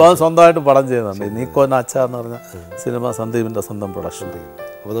 അപ്പോൾ അവൻ സ്വന്തമായിട്ട് പടം ചെയ്യുന്നുണ്ട്. നീക്കോ നാച്ച എന്ന് പറഞ്ഞ സിനിമ സന്ദീപിൻ്റെ സ്വന്തം പ്രൊഡക്ഷൻ.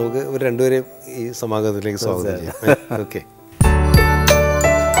 അപ്പോൾ നമുക്ക് ഒരു രണ്ടുപേരെയും ഈ സമാഗമത്തിലേക്ക് സ്വാഗതം ചെയ്യാം. ഓക്കെ.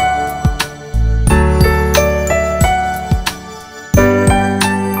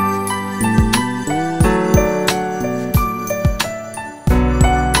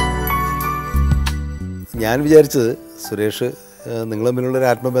 ഞാൻ വിചാരിച്ചത് സുരേഷ് നിങ്ങൾ തമ്മിലുള്ളൊരു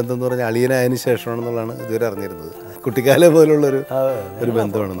ആത്മബന്ധം എന്ന് പറഞ്ഞാൽ അളിയനായതിനു ശേഷമാണെന്നുള്ളതാണ് ഇതുവരെ അറിഞ്ഞിരുന്നത്. കുട്ടിക്കാലം പോലുള്ളൊരു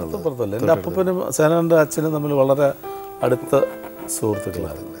ബന്ധമാണെന്നുള്ളത്. എൻ്റെ അപ്പനും സേനൻ്റെ അച്ഛനും തമ്മിൽ വളരെ അടുത്ത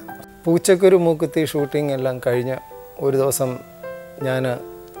സുഹൃത്തുക്കളായിരുന്നു. പൂച്ചക്കൊരു മൂക്കുത്തി ഷൂട്ടിംഗ് എല്ലാം കഴിഞ്ഞ് ഒരു ദിവസം ഞാൻ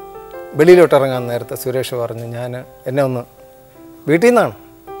വെളിയിലോട്ട് ഇറങ്ങാൻ നേരത്തെ സുരേഷ് പറഞ്ഞു, എന്നെ ഒന്ന് വീട്ടിൽ നിന്നാണ്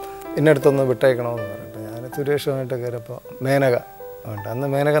ഇന്നടുത്തൊന്ന് വിട്ടേക്കണമെന്ന് പറഞ്ഞിട്ട് ഞാൻ സുരേഷുമായിട്ട് കയറിയപ്പോൾ മേനക ഉണ്ട്. അന്ന്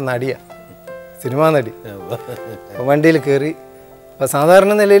മേനക നടിയാണ്, സിനിമാ നടി. അപ്പോൾ വണ്ടിയിൽ കയറി. അപ്പോൾ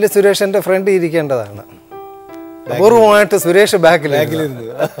സാധാരണ നിലയിൽ സുരേഷ് എൻ്റെ ഫ്രണ്ട് ഇരിക്കേണ്ടതാണ്. അപൂർവമായിട്ട് സുരേഷ് ബാക്കിലിരുന്നു.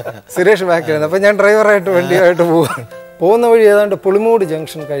 അപ്പോൾ ഞാൻ ഡ്രൈവറായിട്ട് വണ്ടിയായിട്ട് പോവാണ്. പോകുന്ന വഴി ഏതാണ്ട് പുളിമൂട്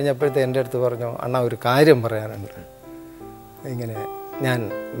ജംഗ്ഷൻ കഴിഞ്ഞപ്പോഴത്തെ എൻ്റെ അടുത്ത് പറഞ്ഞു, അണ്ണാ ഒരു കാര്യം പറയാനുണ്ട്, ഇങ്ങനെ ഞാൻ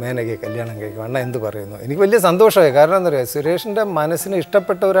മേനകയെ കല്യാണം കഴിക്കും, അണ്ണ എന്ത് പറയുന്നു? എനിക്ക് വലിയ സന്തോഷമായി. കാരണം എന്താ പറയുക, സുരേഷിൻ്റെ മനസ്സിന്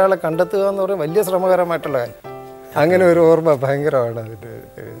ഇഷ്ടപ്പെട്ട ഒരാളെ കണ്ടെത്തുക എന്ന് പറയുന്നത് വലിയ ശ്രമകരമായിട്ടുള്ള കാര്യം. അങ്ങനെ ഒരു ഓർമ്മ ഭയങ്കരമാണ് അതിൻ്റെ.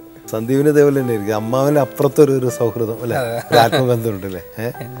 സന്ദീപിന് ഇതേപോലെ തന്നെ ആയിരിക്കും, അമ്മാവന് അപ്പുറത്തൊരു സൗഹൃദം അല്ലേ, ആത്മബന്ധമുണ്ടല്ലേ?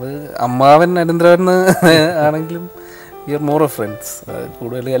 അമ്മാവൻ അനന്തരവൻ ആണെങ്കിലും V are more of friends.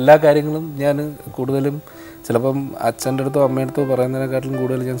 കൂടുതൽ എല്ലാ കാര്യങ്ങളും ഞാൻ കൂടുതലും ചിലപ്പം അച്ഛൻ്റെ അടുത്തോ അമ്മയുടെ അടുത്തോ പറയുന്നതിനെക്കാട്ടിലും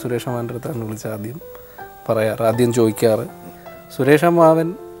കൂടുതൽ ഞാൻ സുരേഷ് അമ്മാവൻ്റെ അടുത്താണ് വിളിച്ച് ആദ്യം ചോദിക്കാറ്. സുരേഷ് അമ്മാവൻ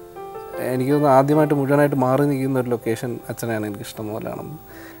എനിക്ക് തോന്നുന്നു ആദ്യമായിട്ട് മുഴുവനായിട്ട് മാറി നിൽക്കുന്ന ഒരു ലൊക്കേഷൻ അച്ഛനാണ് എനിക്ക് ഇഷ്ടം പോലെയാണെന്ന്.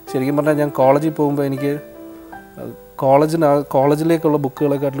 ശരിക്കും പറഞ്ഞാൽ ഞാൻ കോളേജിൽ പോകുമ്പോൾ എനിക്ക് കോളേജിലേക്കുള്ള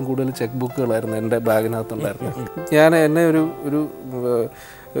ബുക്കുകളെക്കാട്ടിലും കൂടുതൽ ചെക്ക് ബുക്കുകളായിരുന്നു എൻ്റെ ബാഗിനകത്തുണ്ടായിരുന്നത്. എന്നെ ഒരു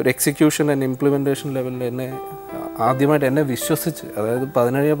എക്സിക്യൂഷൻ ആൻഡ് ഇംപ്ലിമെൻറ്റേഷൻ ലെവലിൽ ആദ്യമായിട്ട് എന്നെ വിശ്വസിച്ച്, അതായത്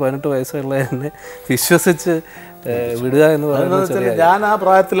 17-18 വയസ്സുള്ള എന്നെ വിശ്വസിച്ച് വിടുക എന്ന് പറയുന്നത്. ഞാൻ ആ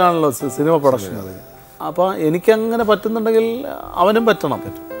പ്രായത്തിലാണല്ലോ സിനിമ പ്രൊഡക്ഷൻ. അപ്പോൾ എനിക്കങ്ങനെ പറ്റുന്നുണ്ടെങ്കിൽ അവനും പറ്റണം.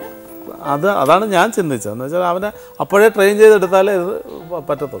 അതാണ് ഞാൻ ചിന്തിച്ചത്. എന്ന് വെച്ചാൽ അവനെ അപ്പോഴേ ട്രെയിൻ ചെയ്തെടുത്താലേ ഇത്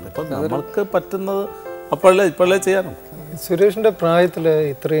പറ്റത്തുള്ളൂ. അപ്പം നമുക്ക് പറ്റുന്നത് ഇപ്പോഴേ ചെയ്യാനും. സുരേഷിൻ്റെ പ്രായത്തിൽ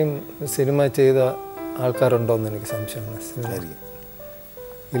ഇത്രയും സിനിമ ചെയ്ത ആൾക്കാരുണ്ടോയെന്ന് എനിക്ക് സംശയമാണ്.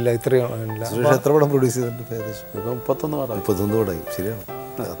 ഇല്ല, ഇത്രയും ഇല്ല. സുരേഷ് എത്ര പടം പ്രൊഡ്യൂസ് ചെയ്തിട്ടുണ്ട്? ഏകദേശം 31 പടമായി. ശരിയാണ്,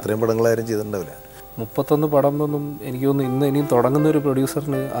 അത്രയും പടങ്ങളാരും ചെയ്തിട്ടുണ്ടാവില്ല. 31 പടം എന്നൊന്നും എനിക്ക് തോന്നുന്നു ഇനിയും തുടങ്ങുന്ന ഒരു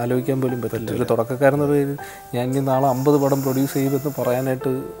പ്രൊഡ്യൂസറിന് ആലോചിക്കാൻ പോലും പറ്റില്ല. ഒരു തുടക്കക്കാരെന്ന പേര് ഞാൻ ഇനി നാളെ 50 പടം പ്രൊഡ്യൂസ് ചെയ്യുമെന്ന്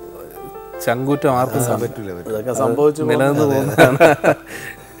പറയാനായിട്ട് ചങ്കൂറ്റം ആർക്കും പറ്റില്ല. ഇതൊക്കെ സംഭവിച്ചു നിലനിന്ന് പോകുന്നതാണ്.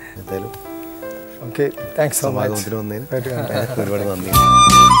 എന്തായാലും ഓക്കെ, താങ്ക്സ് സോ മച്ച്. സമാഗമത്തിന് വന്നതിന് ഒരുപാട് നന്ദി.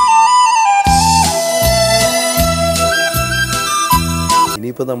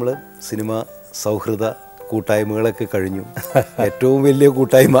 ഇനിയിപ്പോൾ നമ്മൾ സിനിമ സൗഹൃദ കൂട്ടായ്മകളൊക്കെ കഴിഞ്ഞു. ഏറ്റവും വലിയ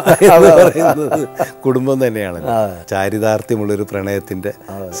കൂട്ടായ്മ എന്ന് പറയുന്നത് കുടുംബം തന്നെയാണ്. ചാരിതാർത്ഥ്യമുള്ളൊരു പ്രണയത്തിൻ്റെ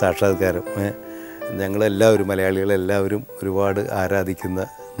സാക്ഷാത്കാരം. ഞങ്ങളെല്ലാവരും, മലയാളികളെല്ലാവരും ഒരുപാട് ആരാധിക്കുന്ന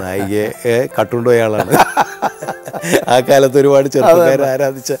നായികയെ കട്ടുകൊണ്ടുപോയാളാണ്. ആ കാലത്ത് ഒരുപാട് ചെറുപ്പക്കാരെ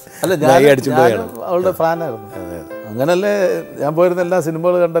ആരാധിച്ച അവളുടെ ഫാനായിരുന്നു. അങ്ങനല്ലേ ഞാൻ പോയിരുന്ന എല്ലാ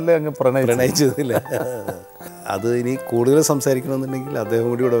സിനിമകൾ കണ്ടല്ലേ അങ്ങ് പ്രണയിച്ചതില്ല. അത് ഇനി കൂടുതൽ സംസാരിക്കണമെന്നുണ്ടെങ്കിൽ അദ്ദേഹം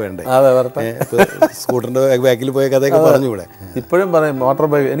കൂടി ഇവിടെ വേണ്ടേ? സ്കൂട്ടറിന്റെ ബാക്കിൽ പോയ കഥയൊക്കെ പറഞ്ഞു ഇവിടെ. ഇപ്പോഴും പറയും മോട്ടോർ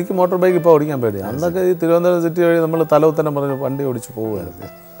ബൈക്ക്. എനിക്ക് മോട്ടോർ ബൈക്ക് ഇപ്പോൾ ഓടിക്കാൻ പേടിയാണ്. അന്നൊക്കെ ഈ തിരുവനന്തപുരം സിറ്റി വഴി നമ്മൾ തലവുത്തന്നെ പറഞ്ഞ് വണ്ടി ഓടിച്ച് പോകുമായിരുന്നു,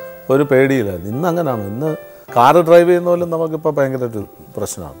 ഒരു പേടിയില്ലായിരുന്നു. ഇന്ന് അങ്ങനെയാണ്. ഇന്ന് കാറ് ഡ്രൈവ് ചെയ്യുന്ന പോലും നമുക്കിപ്പോൾ ഭയങ്കര ഒരു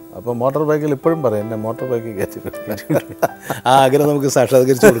പ്രശ്നമാണ്. അപ്പോൾ മോട്ടോർ ബൈക്കിൽ ഇപ്പോഴും പറയും എന്നെ മോട്ടോർ ബൈക്ക് കയറ്റി. ആ ആഗ്രഹം നമുക്ക്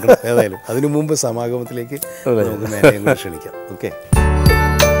സാക്ഷാത്കരിച്ച് കൊടുക്കണം. ഏതായാലും അതിനു മുമ്പ് സമാഗമത്തിലേക്ക് നമുക്ക് നേരെ ക്ഷണിക്കാം. ഓക്കെ.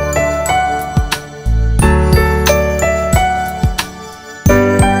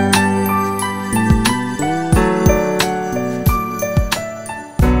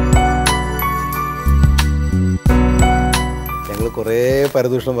 ഞങ്ങൾ കുറേ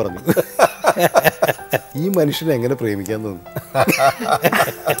പരദൂഷണം പറഞ്ഞു. ഈ മനുഷ്യനെ എങ്ങനെ പ്രേമിക്കാൻ തോന്നുന്നു?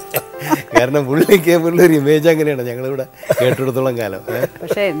 കാരണം പുള്ളിയൊരു ഇമേജ് അങ്ങനെയാണ് ഞങ്ങളിവിടെ കേട്ടെടുത്തോളം കാലം.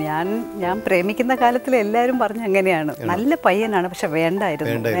 പക്ഷേ ഞാൻ പ്രേമിക്കുന്ന കാലത്തിൽ എല്ലാവരും പറഞ്ഞ അങ്ങനെയാണ്, നല്ല പയ്യനാണ് പക്ഷെ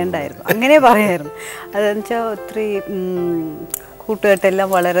വേണ്ടായിരുന്നു അങ്ങനെ പറയായിരുന്നു. അതെന്ന് വെച്ചാൽ ഒത്തിരി കൂട്ടുകെട്ടെല്ലാം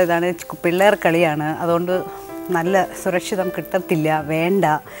വളരെ ഇതാണ്, പിള്ളേർ കളിയാണ്, അതുകൊണ്ട് നല്ല സുരക്ഷിതം കിട്ടത്തില്ല, വേണ്ട,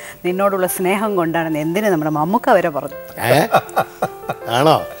 നിന്നോടുള്ള സ്നേഹം കൊണ്ടാണ്. എന്തിനു നമ്മുടെ മമ്മൂക്ക വരെ പറഞ്ഞു.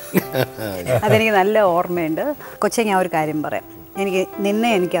 ആണോ? അതെനിക്ക് നല്ല ഓർമ്മയുണ്ട്. കൊച്ചെ, ഞാൻ ഒരു കാര്യം പറയാം. നിന്നെ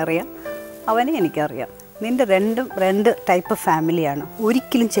എനിക്കറിയാം, അവനെ എനിക്കറിയാം. നിൻ്റെ രണ്ട് ടൈപ്പ് ഫാമിലിയാണ്.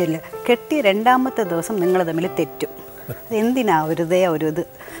 ഒരിക്കലും ചെല്ല് കെട്ടിയ 2ാമത്തെ ദിവസം നിങ്ങൾ തമ്മിൽ തെറ്റും. എന്തിനാ ഒരു ഇത്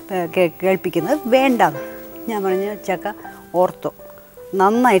കേൾപ്പിക്കുന്നത്? വേണ്ട. ഞാൻ പറഞ്ഞു, ചക്ക ഓർത്തോ,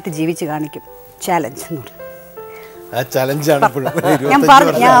 നന്നായിട്ട് ജീവിച്ച് കാണിക്കും, ചാലഞ്ച് എന്ന് പറഞ്ഞു.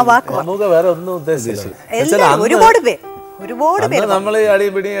 ഞാൻ ആ വാക്ക് വേറെ ഒന്നും ഉദ്ദേശിച്ചില്ല. ഒരുപാട് പേര് നമ്മൾ ഈ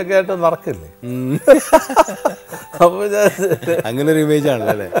അടിപിടിയൊക്കെ ആയിട്ട് നടക്കില്ലേ? അങ്ങനെ ഒരു ഇമേജ്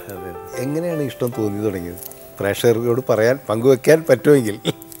ആണല്ലോ അല്ലേ? എങ്ങനെയാണ് ഇഷ്ടം തോന്നി തുടങ്ങിയത്? പ്രേക്ഷകരോട് പങ്കുവെക്കാൻ പറ്റുമെങ്കിൽ.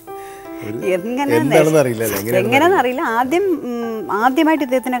 എങ്ങനെയാണെന്നറിയില്ല. ആദ്യമായിട്ട്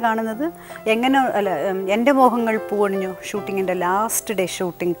ഇദ്ദേഹത്തിനെ കാണുന്നത് എൻ്റെ മോഹങ്ങൾ പൂവണിഞ്ഞു ഷൂട്ടിങ്ങിൻ്റെ ലാസ്റ്റ് ഡേ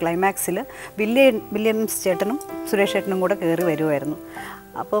ഷൂട്ടിംഗ് ക്ലൈമാക്സിൽ വില്യംസ് ചേട്ടനും സുരേഷ് ചേട്ടനും കൂടെ കയറി വരുമായിരുന്നു.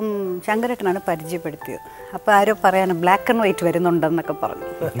 അപ്പം ശങ്കരേട്ടനാണ് പരിചയപ്പെടുത്തിയത്. അപ്പോൾ ആരോ പറയാണ് ബ്ലാക്ക് ആൻഡ് വൈറ്റ് വരുന്നുണ്ടെന്നൊക്കെ പറഞ്ഞു.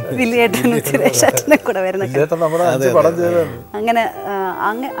 വില്ലേട്ടനും സുരേഷേട്ടനെ കൂടെ വരുന്നൊക്കെ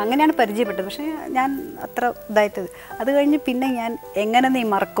അങ്ങനെയാണ് പരിചയപ്പെട്ടത്. പക്ഷേ ഞാൻ അത്ര ഇതായിട്ട് അത് കഴിഞ്ഞ് പിന്നെ ഞാൻ എങ്ങനെ നീ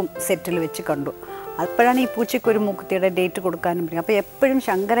മറക്കും സെറ്റിൽ വെച്ച് കണ്ടു. അപ്പോഴാണ് ഈ പൂച്ചയ്ക്കൊരു മൂക്കുത്തിയുടെ ഡേറ്റ് കൊടുക്കാനും പറയും. അപ്പോൾ എപ്പോഴും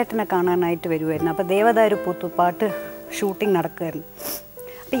ശങ്കരേട്ടനെ കാണാനായിട്ട് വരുമായിരുന്നു. അപ്പോൾ ദേവദാരു പൂത്തുപാട്ട് ഷൂട്ടിംഗ് നടക്കുമായിരുന്നു.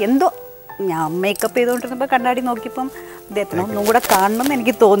 അപ്പോൾ എന്തോ ഞാൻ മേക്കപ്പ് ചെയ്തുകൊണ്ടിരുന്നപ്പോൾ കണ്ണാടി നോക്കിയപ്പം ഇദ്ദേഹത്തിന് ഒന്നും കൂടെ കാണണം എന്ന്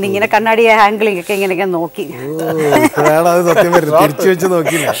എനിക്ക് തോന്നി. ഇങ്ങനെ കണ്ണാടി ആംഗിളിംഗ് ഒക്കെ ഇങ്ങനെയൊക്കെ നോക്കി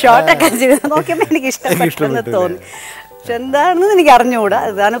ഷോർട്ടൊക്കെ ചെയ്ത് നോക്കിയപ്പോൾ എനിക്ക് ഇഷ്ടപ്പെട്ടെന്ന് തോന്നി. പക്ഷെ എന്താണെന്ന് എനിക്ക് അറിഞ്ഞുകൂടാ.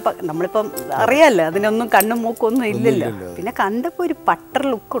 അതാണ് നമ്മളിപ്പം അറിയാമല്ലോ, അതിനൊന്നും കണ്ണും മൂക്കൊന്നും ഇല്ലല്ലോ. പിന്നെ കണ്ടപ്പോൾ ഒരു പട്ടർ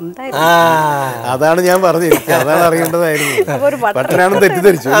ലുക്ക് ഉണ്ടായിരുന്നു. അതാണ് ഞാൻ പറഞ്ഞത്, അതാണ് അറിയേണ്ടതായിരുന്നു.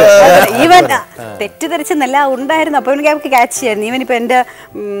 ഈവൻ തെറ്റിദ്ധരിച്ചെന്നല്ല ഉണ്ടായിരുന്നു. അപ്പോൾ എനിക്ക് ക്യാച്ച് ചെയ്യായിരുന്നു. ഈവൻ ഇപ്പം എൻ്റെ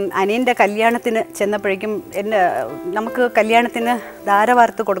അനിയൻ്റെ കല്യാണത്തിന് ചെന്നപ്പോഴേക്കും നമുക്ക് കല്യാണത്തിന്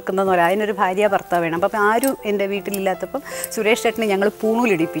ധാരവാർത്ത് കൊടുക്കുന്നതെന്ന് പറയാം. അതിനൊരു ഭാര്യ ഭർത്താവ് വേണം. അപ്പം ആരും എൻ്റെ വീട്ടിലില്ലാത്തപ്പം സുരേഷ് ചേട്ടനെ ഞങ്ങൾ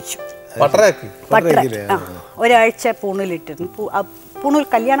പൂണൂലിടിപ്പിച്ചു. ഒരാഴ്ച പൂണൂലിട്ടിരുന്നു. പൂണൂൽ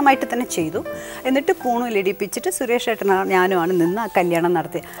കല്യാണമായിട്ട് തന്നെ ചെയ്തു. എന്നിട്ട് പൂണൂലിടിപ്പിച്ചിട്ട് സുരേഷ് ചേട്ടനാണ് ഞാനുമാണ് നിന്ന് ആ കല്യാണം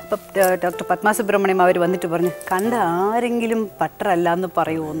നടത്തിയത്. അപ്പം ഡോക്ടർ പത്മസുബ്രഹ്മണ്യം അവർ വന്നിട്ട് പറഞ്ഞു, കണ്ട ആരെങ്കിലും പട്ടറല്ല എന്ന്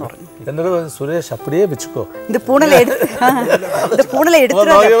പറയുമോ എന്ന് പറഞ്ഞു. സുരേഷ് അപ്പടിയേ വെച്ചോ ഇത് പൂണലെടുത്തു.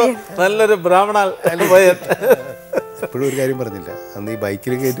 നല്ലൊരു ബ്രാഹ്മണ. എപ്പോഴും ഒരു കാര്യം പറഞ്ഞില്ല, അന്ന് ഈ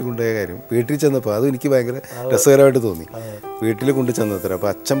ബൈക്കിൽ കയറ്റി കൊണ്ടുപോയ കാര്യം വീട്ടിൽ ചെന്നപ്പോൾ അതും എനിക്ക് ഭയങ്കര രസകരമായിട്ട് തോന്നി. വീട്ടിൽ കൊണ്ട് ചെന്നത്ര അപ്പോൾ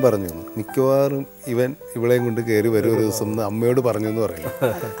അച്ഛൻ പറഞ്ഞു, മിക്കവാറും ഇവളെയും കൊണ്ട് കയറി വരും ഒരു ദിവസം എന്ന് അമ്മയോട് പറഞ്ഞു എന്ന് പറയുന്നു.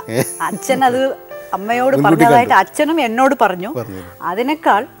 അച്ഛൻ അത് അമ്മയോട് പറഞ്ഞതായിട്ട് അച്ഛനും എന്നോട് പറഞ്ഞു.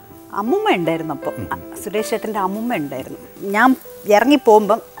 അതിനേക്കാൾ അമ്മുമ്മ ഉണ്ടായിരുന്നു. അപ്പം സുരേഷ് ചേട്ടൻ്റെ അമ്മുമ്മ ഉണ്ടായിരുന്നു. ഞാൻ ഇറങ്ങി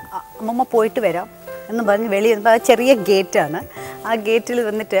പോകുമ്പം അമ്മുമ്മ പോയിട്ട് വരാം എന്ന് പറഞ്ഞ് വെളിയിൽ ചെറിയ ഗേറ്റാണ്. ആ ഗേറ്റിൽ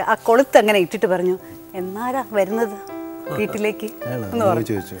വന്നിട്ട് ആ കൊളുത്ത് അങ്ങനെ ഇട്ടിട്ട് പറഞ്ഞു, എന്നാരാ വരുന്നത് വീട്ടിലേക്ക് എന്ന്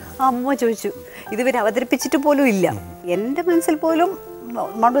പറഞ്ഞു. അമ്മ ചോദിച്ചു. ഇതുവരെ അവതരിപ്പിച്ചിട്ട് പോലും ഇല്ല. എൻ്റെ മനസ്സിൽ പോലും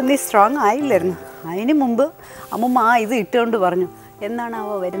നീ സ്ട്രോങ് ആയില്ലായിരുന്നു. അതിന് മുമ്പ് അമ്മമ്മ ഇത് ഇട്ടുകൊണ്ട് പറഞ്ഞു, എന്നാണ്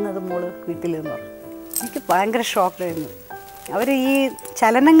അവ വരുന്നത് മോള് വീട്ടിൽ എന്ന് പറഞ്ഞു. എനിക്ക് ഭയങ്കര ഷോക്കായിരുന്നു. അവർ ഈ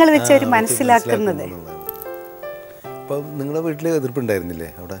ചലനങ്ങൾ വെച്ച് അവർ മനസ്സിലാക്കുന്നത്. നിങ്ങളുടെ വീട്ടിൽ എതിർപ്പുണ്ടായിരുന്നില്ലേ?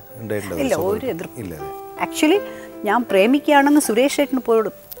 അവിടെ ഇല്ല, ഒരു എതിർപ്പില്ല. ആക്ച്വലി ഞാൻ പ്രേമിക്കുകയാണെന്ന് സുരേഷ് ചേട്ടന്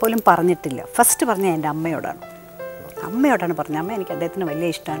പോലും പറഞ്ഞിട്ടില്ല. ഫസ്റ്റ് പറഞ്ഞ എൻ്റെ അമ്മയോടാണ് പറഞ്ഞത്. അമ്മ, എനിക്ക് അദ്ദേഹത്തിന് വലിയ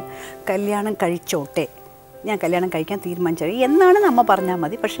ഇഷ്ടമാണ്, കല്യാണം കഴിച്ചോട്ടെ, ഞാൻ കല്യാണം കഴിക്കാൻ തീരുമാനിച്ചത് എന്നാണെന്ന് അമ്മ പറഞ്ഞാൽ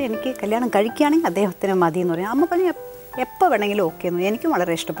മതി, പക്ഷേ എനിക്ക് കല്യാണം കഴിക്കുകയാണെങ്കിൽ അദ്ദേഹത്തിന് മതി എന്ന് പറഞ്ഞു. അമ്മ പറഞ്ഞു എപ്പോൾ വേണമെങ്കിലും ഓക്കെ എന്ന്. എനിക്കും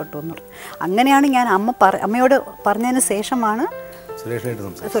വളരെ ഇഷ്ടപ്പെട്ടു എന്ന് പറഞ്ഞു. അങ്ങനെയാണ് ഞാൻ അമ്മയോട് പറഞ്ഞതിന് ശേഷമാണ് സുരേഷ്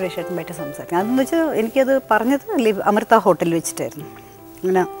ചേട്ടനുമായിട്ട് സംസാരിക്കുന്നത്. അതെന്ന് വെച്ചാൽ എനിക്കത് പറഞ്ഞത് അമൃത ഹോട്ടലിൽ വെച്ചിട്ടായിരുന്നു.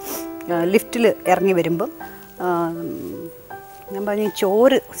 അങ്ങനെ ലിഫ്റ്റിൽ ഇറങ്ങി വരുമ്പം ഞാൻ പറഞ്ഞു,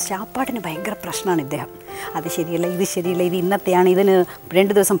 ചോറ് ചാപ്പാടിന് ഭയങ്കര പ്രശ്നമാണ് ഇദ്ദേഹം. അത് ശരിയല്ല, ഇത് ശരിയല്ല, ഇത് ഇന്നത്തെയാണ്, ഇതിന്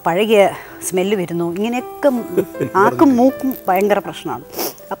 2 ദിവസം പഴകിയ സ്മെല്ല് വരുന്നു, ഇങ്ങനെയൊക്കെ ആക്കും മൂക്കും ഭയങ്കര പ്രശ്നമാണ്.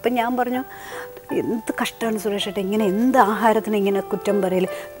 അപ്പം ഞാൻ പറഞ്ഞു, എന്ത് കഷ്ടമാണ് സുരേഷ് ചേട്ടാ, ഇങ്ങനെ എന്ത് ആഹാരത്തിന് ഇങ്ങനെ കുറ്റം പറയൽ.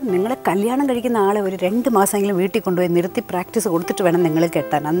 നിങ്ങളെ കല്യാണം കഴിക്കുന്ന ആളെ ഒരു 2 മാസമെങ്കിലും വീട്ടിൽ കൊണ്ടുപോയി നിർത്തി പ്രാക്ടീസ് കൊടുത്തിട്ട് വേണം നിങ്ങൾ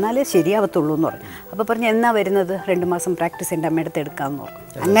കെട്ടാൻ, എന്നാലേ ശരിയാവത്തുള്ളൂ എന്ന് പറഞ്ഞു. അപ്പോൾ പറഞ്ഞു, എന്നാ വരുന്നത്, 2 മാസം പ്രാക്ടീസ് എൻ്റെ അമ്മയുടെ അടുത്ത് എടുക്കാമെന്ന്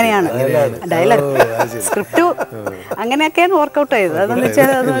പറഞ്ഞു. അങ്ങനെയാണ് ഡയലോഗ് സ്ക്രിപ്റ്റ് അങ്ങനെയൊക്കെയാണ് വർക്കൗട്ട് ചെയ്തത്. അതെന്ന്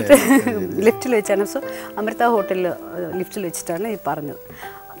വെച്ചാൽ ലിഫ്റ്റിൽ വെച്ചാണ്. സോ അമൃത ഹോട്ടലിൽ ലിഫ്റ്റിൽ വെച്ചിട്ടാണ് ഈ പറഞ്ഞത്.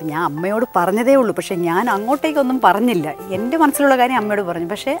 അപ്പം ഞാൻ അമ്മയോട് പറഞ്ഞതേ ഉള്ളൂ, പക്ഷേ ഞാൻ അങ്ങോട്ടേക്കൊന്നും പറഞ്ഞില്ല. എൻ്റെ മനസ്സിലുള്ള കാര്യം അമ്മയോട് പറഞ്ഞു.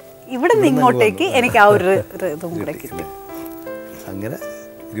 പക്ഷേ ഇവിടെ നിന്ന് ഇങ്ങോട്ടേക്ക് എനിക്ക് ആ ഒരു ഇതും കൂടെ കിട്ടി. അങ്ങനെ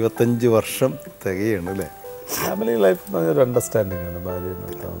 25 വർഷം തികയാണ് അല്ലേ? ഫാമിലി ലൈഫ് ഒരു അണ്ടർസ്റ്റാൻഡിംഗ് ആണ്. ഭാര്യ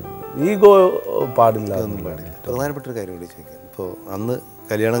ഈഗോ പാടില്ല. പ്രധാനപ്പെട്ട ഒരു കാര്യം കൂടി ചോദിക്കാം. ഇപ്പോൾ അന്ന്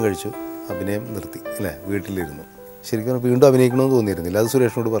കല്യാണം കഴിച്ചു, അഭിനയം നിർത്തി അല്ലേ, വീട്ടിലിരുന്നു. ശരിക്കും വീണ്ടും അഭിനയിക്കണമെന്ന് തോന്നിയിരുന്നില്ല? അത്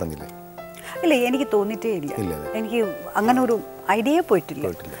സുരേഷിനോട് പറഞ്ഞില്ലേ? ഇല്ല, എനിക്ക് തോന്നിയിട്ടേ ഇല്ല. എനിക്ക് അങ്ങനെ ഒരു ഐഡിയ പോയിട്ടില്ല.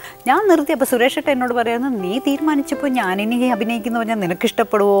 ഞാൻ നിർത്തി. അപ്പോൾ സുരേഷ് ഏട്ടൻ എന്നോട് പറയുന്നത്, നീ തീരുമാനിച്ചപ്പോൾ ഞാനിനി അഭിനയിക്കുന്ന പറഞ്ഞാൽ നിനക്ക്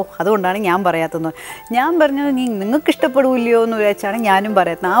ഇഷ്ടപ്പെടുവോ, അതുകൊണ്ടാണ് ഞാൻ പറയാത്തത്. ഞാൻ പറഞ്ഞു, നിങ്ങൾക്ക് ഇഷ്ടപ്പെടില്ലയോ എന്ന് വെച്ചാണ് ഞാനും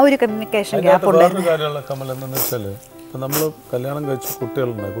പറയാത്തത്. ആ ഒരു കമ്മ്യൂണിക്കേഷൻ ഗ്യാപ്പ് ഉണ്ടായിരുന്നു. കമൽ എന്താണെന്ന് വെച്ചാൽ, ഇപ്പം നമ്മൾ കല്യാണം കഴിച്ച്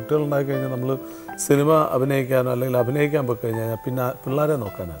കുട്ടികളുണ്ടായി കഴിഞ്ഞാൽ നമ്മൾ സിനിമ അഭിനയിക്കാനോ അല്ലെങ്കിൽ അഭിനയിക്കാൻ പോയി കഴിഞ്ഞാൽ പിന്നെ പിള്ളേരെ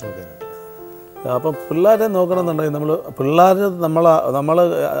നോക്കാനാണ്. അപ്പം പിള്ളേരെ നോക്കണമെന്നുണ്ടെങ്കിൽ നമ്മൾ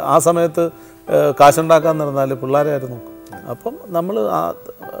ആ സമയത്ത് കാശുണ്ടാക്കാൻ നടന്നാൽ പിള്ളേരെ ആരും നോക്കും. അപ്പം നമ്മൾ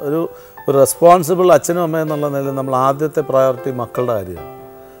ഒരു റെസ്പോൺസിബിൾ അച്ഛനും അമ്മയും എന്നുള്ള നിലയിൽ നമ്മൾ ആദ്യത്തെ പ്രയോറിറ്റി മക്കളുടെ കാര്യമാണ്.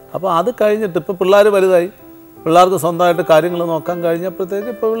 അപ്പോൾ അത് കഴിഞ്ഞിട്ട് ഇപ്പോൾ പിള്ളേർ വലുതായി, പിള്ളേർക്ക് സ്വന്തമായിട്ട് കാര്യങ്ങൾ നോക്കാൻ കഴിഞ്ഞപ്പോഴത്തേക്ക്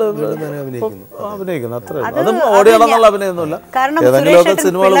ഇപ്പോൾ ഇവള് അഭിനയിക്കുന്നു. അത്രേ ഉള്ളൂ. അതും ഓടിയാണെന്നുള്ള അഭിനയമൊന്നുമില്ല. കാരണം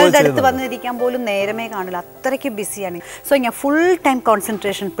പിള്ളേരുടെ അടുത്ത് വന്നിരിക്കാൻ പോലും നേരമേ കാണില്ല, അത്രയ്ക്ക് ബിസിയാണ്. സോ ഞാൻ ഫുൾ ടൈം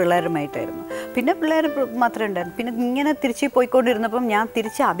കോൺസെൻട്രേഷൻ പിള്ളേരുമായിട്ടായിരുന്നു. പിന്നെ പിള്ളേർ മാത്രമേ ഉണ്ടായിരുന്നു. പിന്നെ ഇങ്ങനെ തിരിച്ച് പോയിക്കൊണ്ടിരുന്നപ്പം ഞാൻ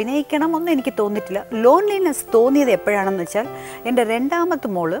തിരിച്ച് അഭിനയിക്കണമെന്ന് എനിക്ക് തോന്നിയിട്ടില്ല. ലോൺലിനെസ് തോന്നിയത് എപ്പോഴാണെന്ന് വെച്ചാൽ എൻ്റെ രണ്ടാമത്തെ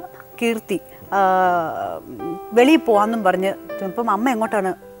മോള് കീർത്തി വെളിയിൽ പോകാമെന്നും പറഞ്ഞ് ഇപ്പം അമ്മ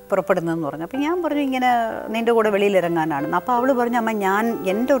എങ്ങോട്ടാണ് പുറപ്പെടുന്നതെന്ന് പറഞ്ഞു. അപ്പോൾ ഞാൻ പറഞ്ഞു ഇങ്ങനെ നിൻ്റെ കൂടെ വെളിയിലിറങ്ങാനാണെന്ന്. അപ്പോൾ അവൾ പറഞ്ഞു അമ്മ ഞാൻ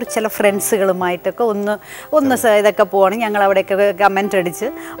എൻ്റെ ഒരു ചില ഫ്രണ്ട്സുകളുമായിട്ടൊക്കെ ഒന്ന് ഇതൊക്കെ പോകണം, ഞങ്ങൾ അവിടെയൊക്കെ കമൻ്റ് അടിച്ച്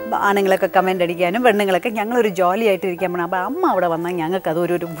ആണുങ്ങളൊക്കെ കമൻ്റ് അടിക്കാനും പെണ്ണുങ്ങളൊക്കെ ഞങ്ങളൊരു ജോലിയായിട്ട് ഇരിക്കാൻ പോകണം. അപ്പോൾ അമ്മ അവിടെ വന്നാൽ ഞങ്ങൾക്ക്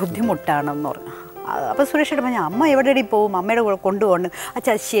അതൊരു ബുദ്ധിമുട്ടാണെന്ന് പറഞ്ഞു. അപ്പോൾ സുരേഷ് പറഞ്ഞു അമ്മ എവിടെ പോവും, അമ്മയുടെ കൂടെ കൊണ്ടുപോകണം.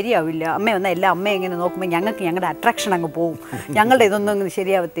 അച്ഛാ അത് ശരിയാവില്ല, അമ്മ വന്നാൽ എല്ലാം അമ്മയെ ഇങ്ങനെ നോക്കുമ്പോൾ ഞങ്ങൾക്ക് ഞങ്ങളുടെ അട്രാക്ഷൻ അങ്ങ് പോവും, ഞങ്ങളുടെ ഇതൊന്നും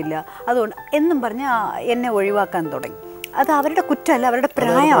ശരിയാവത്തില്ല, അതുകൊണ്ട് എന്നും പറഞ്ഞ് എന്നെ ഒഴിവാക്കാൻ തുടങ്ങി. അത് അവരുടെ കുറ്റമല്ല, അവരുടെ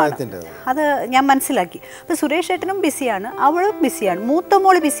പ്രായമാണ്. അത് ഞാൻ മനസ്സിലാക്കി. അപ്പോൾ സുരേഷ് ഏട്ടനും ബിസിയാണ്, അവളും ബിസിയാണ്. മൂത്ത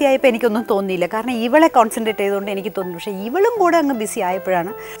മോള് ബിസി ആയപ്പോൾ എനിക്കൊന്നും തോന്നിയില്ല, കാരണം ഇവളെ കോൺസെൻട്രേറ്റ് ചെയ്തുകൊണ്ട് എനിക്ക് തോന്നി. പക്ഷേ ഇവളും കൂടെ അങ്ങ് ബിസി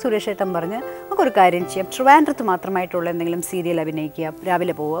ആയപ്പോഴാണ് സുരേഷ് ഏട്ടൻ പറഞ്ഞ് നമുക്കൊരു കാര്യം ചെയ്യാം, ട്രിവാൻഡ്രത്ത് മാത്രമായിട്ടുള്ള എന്തെങ്കിലും സീരിയൽ അഭിനയിക്കുക,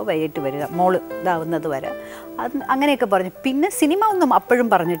 രാവിലെ പോവുക വൈകിട്ട് വരിക, മോള് ഇതാവുന്നത് വരെ, അത് അങ്ങനെയൊക്കെ പറഞ്ഞു. പിന്നെ സിനിമ ഒന്നും അപ്പോഴും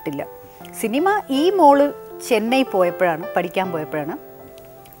പറഞ്ഞിട്ടില്ല. സിനിമ ഈ മോള് ചെന്നൈ പോയപ്പോഴാണ്, പഠിക്കാൻ പോയപ്പോഴാണ്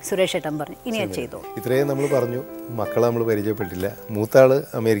സുരേഷ് ഏട്ടൻ പറഞ്ഞു ഇനി അത് ചെയ്തോ. ഇത്രയും നമ്മൾ പറഞ്ഞു, മക്കളെ നമ്മൾ പരിചയപ്പെട്ടില്ല. മൂത്താള്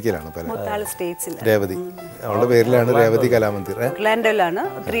അമേരിക്കയിലാണ്, മൂത്താള് സ്റ്റേറ്റ്സിൽ, രേവതി. അവളുടെ പേരിലാണ് രേവതി കലാമന്ദിർ. ഒർലാൻഡോയിലാണ്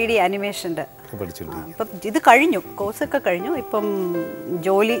 3D ആനിമേഷൻ്റെ പഠിച്ചിട്ടുണ്ട്. ഇപ്പം ഇത് കഴിഞ്ഞു, കോഴ്സൊക്കെ കഴിഞ്ഞു. ഇപ്പം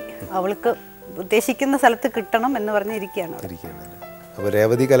ജോലി അവൾക്ക് ഉദ്ദേശിക്കുന്ന സ്ഥലത്ത് കിട്ടണം എന്ന് പറഞ്ഞിരിക്കുകയാണ്. അപ്പോൾ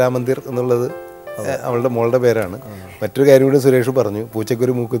രേവതി കലാമന്ദിർ എന്നുള്ളത് അവളുടെ മോളുടെ പേരാണ്. മറ്റൊരു കാര്യം കൂടി സുരേഷ് പറഞ്ഞു,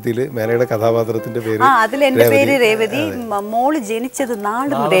 പൂച്ചക്കൊരു മൂക്കുത്തിയിൽ മേനയുടെ കഥാപാത്രത്തിന്റെ പേര് അതിലെന്റെ പേര് രേവതി, മോള് ജനിച്ചത്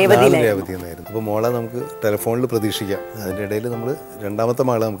നാളും രേവതി എന്നായിരുന്നു. അപ്പോൾ മോളെ നമുക്ക് ടെലിഫോണിൽ പ്രതീക്ഷിക്കാം. അതിൻ്റെ ഇടയിൽ നമ്മൾ രണ്ടാമത്തെ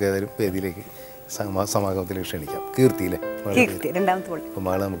മാളെ നമുക്ക് ഏതായാലും വേദിയിലേക്ക് സമാഗമത്തിലേക്ക് ക്ഷണിക്കാം. കീർത്തിയിലെ രണ്ടാമത്തെ മോള്. അപ്പോൾ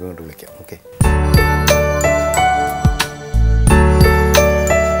മാളെ നമുക്ക് ഇങ്ങോട്ട് വിളിക്കാം. ഓക്കെ.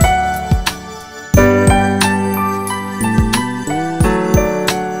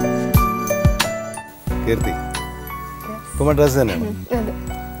 കീർത്തി ഇപ്പോൾ മദ്രാസ് തന്നെയാണ്.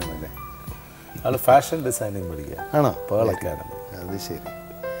 ആള് ഫാഷൻ ഡിസൈനിങ് പഠിക്കുക. ആണോ? അത് ശരി.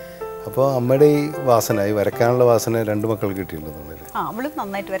 അപ്പോൾ അമ്മയുടെ ഈ വാസന, ഈ വരക്കാനുള്ള വാസന രണ്ട് മക്കൾ കിട്ടിയിട്ടുണ്ടെന്നുള്ളത്. അവള്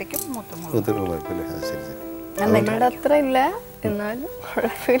നന്നായിട്ട് വരയ്ക്കും, കുഴപ്പമില്ല. അത് ശരി ശരി. അത്ര ഇല്ല, എന്നാലും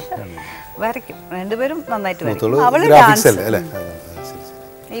വരയ്ക്കും. രണ്ടുപേരും നന്നായിട്ട് മൂത്തോള് വരയ്ക്കും. ഗ്രാഫിക്സ് അല്ലേ അല്ലേ?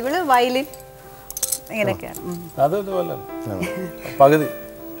 ഇവള് വയലിൻ ഇങ്ങനെയൊക്കെയാണ്. അതുപോലെ പകുതി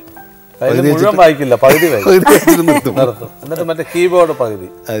മുഴുവൻ വായിക്കില്ല, പകുതി നിർത്തും. എന്നിട്ട് മറ്റേ കീബോർഡ് പകുതി.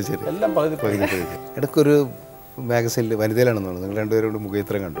 അത് ശരി, എല്ലാം പകുതി. ഇടയ്ക്കൊരു മാഗസൈനിൽ വനിതയിലാണെന്നാണ് നിങ്ങൾ രണ്ടുപേരോട്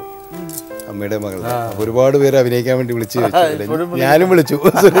മുഖചിത്രം കണ്ടു, അമ്മയുടെ മകൾ. അപ്പോൾ ഒരുപാട് പേര് അഭിനയിക്കാൻ വേണ്ടി വിളിച്ചു, ഞാനും വിളിച്ചു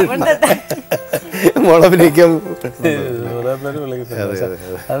മോളെ അഭിനയിക്കാൻ.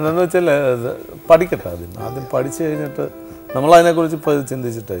 അതെന്നു വെച്ചാൽ പഠിക്കട്ടെ, ആദ്യം പഠിച്ചു കഴിഞ്ഞിട്ട് നമ്മളതിനെക്കുറിച്ച് ഇപ്പോൾ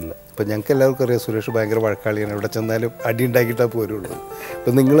ചിന്തിച്ചിട്ടില്ല. ഇപ്പം ഞങ്ങൾക്ക് എല്ലാവർക്കും അറിയാം സുരേഷ് ഭയങ്കര വഴക്കാളിയാണ്, എവിടെ ചെന്നാലും അടി ഉണ്ടാക്കിയിട്ടേ പോരുള്ളൂ.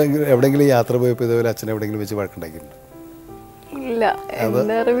 ഇപ്പം നിങ്ങൾ എവിടെയെങ്കിലും യാത്ര പോയപ്പോൾ ഇതേപോലെ അച്ഛനെ എവിടെയെങ്കിലും വെച്ച് വഴക്കുണ്ടാക്കിയിട്ടുണ്ട്? ഇല്ല,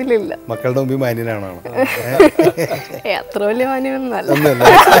 എൻ്റെ അറിവിലില്ല. മക്കളുടെ മുമ്പിൽ മാന്യനാണോ? അത്ര വലിയ മാന്യമൊന്നല്ല.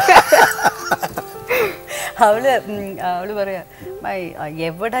 അവള് പറയാ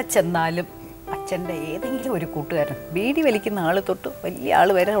എവിടെ ചെന്നാലും അച്ഛൻ്റെ ഏതെങ്കിലും ഒരു കൂട്ടുകാരൻ, ബീഡി വലിക്കുന്ന ആൾ തൊട്ട് വലിയ ആൾ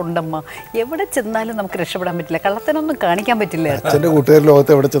വരെ ഉണ്ടമ്മ, എവിടെ ചെന്നാലും നമുക്ക് രക്ഷപ്പെടാൻ പറ്റില്ല, കള്ളത്തനൊന്നും കാണിക്കാൻ പറ്റില്ല. അച്ഛൻ്റെ കൂട്ടുകാർ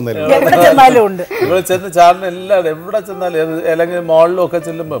ലോകത്ത് എവിടെ ചെന്നാലും ഉണ്ട്. ഇവിടെ ചെന്ന് ചാടുന്ന എല്ലാവരും എവിടെ ചെന്നാലും, അല്ലെങ്കിൽ മോളിലും ഒക്കെ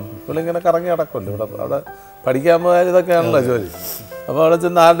ചെല്ലുമ്പം ഇവളിങ്ങനെ കറങ്ങി നടക്കുമല്ലോ. ഇവിടെ അവിടെ പഠിക്കാൻ പോയാൽ ഇതൊക്കെയാണല്ലോ ജോലി. അപ്പോൾ അവിടെ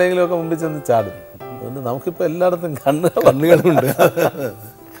ചെന്ന് ആരുടെയെങ്കിലും ഒക്കെ മുമ്പിൽ ചെന്ന് ചാടും. അതുകൊണ്ട് നമുക്കിപ്പോൾ എല്ലായിടത്തും കണ്ണുകളുണ്ട്,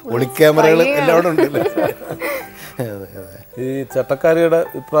 ഒളിക്യാമറകൾ എല്ലാവരും ഉണ്ടല്ലോ. ഈ ചട്ടക്കാരിയുടെ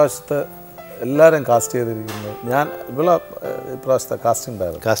ഇപ്രാവശ്യത്തെ എല്ലാവരും കാസ്റ്റ് ചെയ്തിരിക്കുന്നത് ഞാൻ ഇവിടെ ഇപ്രാവശ്യത്തെ കാസ്റ്റിംഗ്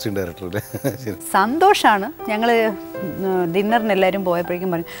ഡയറക്ടർ സന്തോഷാണ്. ഞങ്ങൾ ഡിന്നറിന് എല്ലാവരും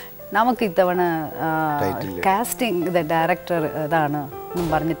പോയപ്പോഴേക്കും പറഞ്ഞു നമുക്ക് ഇത്തവണ കാസ്റ്റിംഗ് ഡയറക്ടർ ഇതാണ് എന്നും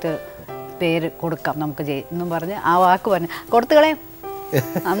പറഞ്ഞിട്ട് പേര് കൊടുക്കാം നമുക്ക് എന്നും പറഞ്ഞ് ആ വാക്ക് പറഞ്ഞു കൊടുത്തു കളയാം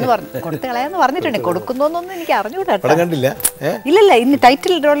അന്ന് പറഞ്ഞു. കൊടുത്തു കളയാന്ന് പറഞ്ഞിട്ടുണ്ട്, കൊടുക്കുന്നോന്നൊന്നും എനിക്ക് അറിഞ്ഞൂടാ. ഇല്ലല്ല, ഇനി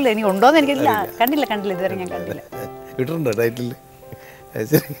ടൈറ്റിൽ റോളിൽ എനിക്ക് ഉണ്ടോന്ന് എനിക്കില്ല, കണ്ടില്ല ഇതുവരെ ഞാൻ കണ്ടില്ല. ഇട്ടിട്ടുണ്ടോ ടൈറ്റിൽ?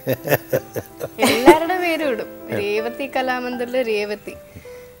 എല്ലാവരുടെ പേരും ഇടും. രേവതി കലാമന്ദിറില് രേവതി,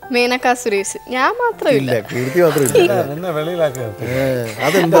 മേനക സുരേഷ്, ഞാൻ മാത്രമില്ല.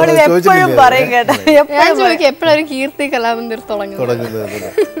 ഞാൻ ചോദിക്കും എപ്പോഴൊരു കീർത്തി കലാമന്ദിർ തുടങ്ങുന്നത്.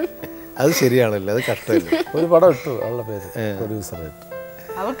 അത് ശരിയാണല്ലോ, അത് കഷ്ടമല്ലേ. ഒരു പടം ഇട്ടു അവളുടെ പേര് പ്രൊഡ്യൂസറായിട്ട്.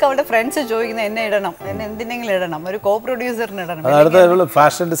 അവൾക്ക് അവിടെ ഫ്രണ്ട്സ് ചോദിക്കുന്ന എന്നെ ഇടണം, എന്നെ എന്തിനെങ്കിലും ഇടണം, ഒരു കോ പ്രൊഡ്യൂസറിന് ഇടണം. അടുത്ത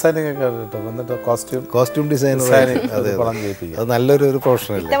ഫാഷൻ ഡിസൈനിങ് ഒക്കെ കേട്ടോ, എന്നിട്ട് കോസ്റ്റ്യൂം ഡിസൈനർ. അത് നല്ലൊരു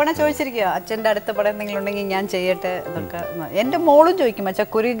പ്രൊഫഷണൽ. ഇത്തവണ ചോദിച്ചിരിക്കുക അച്ഛൻ്റെ അടുത്ത പടം എന്തെങ്കിലും ഉണ്ടെങ്കിൽ ഞാൻ ചെയ്യട്ടെ എന്നൊക്കെ. എൻ്റെ മോളും ചോദിക്കും അച്ഛാ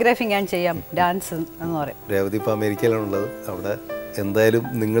കൊറിയോഗ്രാഫി ഞാൻ ചെയ്യാം, ഡാൻസ് എന്ന് പറയും. രേവതി ഇപ്പോൾ അമേരിക്കയിലാണുള്ളത്. അവിടെ എന്തായാലും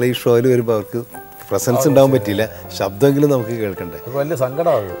നിങ്ങൾ ഈ ഷോയിൽ വരുമ്പോൾ അവർക്ക് പ്രസൻസ് ഉണ്ടാവാൻ പറ്റില്ല, ശബ്ദമെങ്കിലും നമുക്ക് കേൾക്കണ്ടേ. വലിയ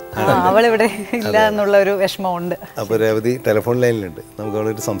സങ്കടമാണ്. അവളിവിടെ ഇല്ല എന്നുള്ള ഒരു വിഷമമുണ്ട്. അപ്പോൾ രേവതി ടെലിഫോൺ ലൈനിലുണ്ട്, നമുക്ക്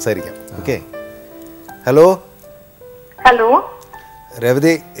അവളായിട്ട് സംസാരിക്കാം. ഓക്കെ. ഹലോ ഹലോ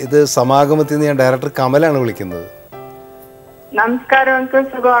രേവതി, ഇത് സമാഗമത്തിൽ നിന്ന് ഞാൻ ഡയറക്ടർ കമലാണ് വിളിക്കുന്നത്. നമസ്കാരം അങ്കിൾ,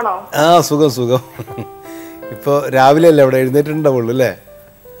 സുഖമാണോ? ആ സുഖം സുഖം. ഇപ്പോൾ രാവിലെ അല്ലേ അവിടെ എഴുന്നേറ്റുണ്ടാവുള്ളൂ അല്ലേ?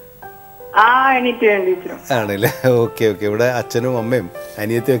 ആ എണീറ്റ് ആണല്ലേ, ഓക്കെ ഓക്കെ. ഇവിടെ അച്ഛനും അമ്മയും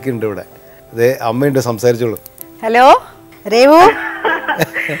അനിയത്തിയും ഒക്കെ ഉണ്ട് ഇവിടെ. അതെ, അമ്മയുണ്ട്, സംസാരിച്ചോളൂ. ஹலோ ரேவு,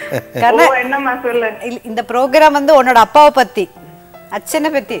 என்னம்மா சொல்லு. இந்த ப்ரோக்ராம் வந்து உன்னோட அப்பாவை பத்தி, அச்சனை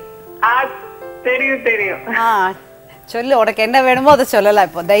பத்தி. தெரியும் தெரியும். சொல்லு, உனக்கு என்ன வேணுமோ அதை சொல்லலாம்.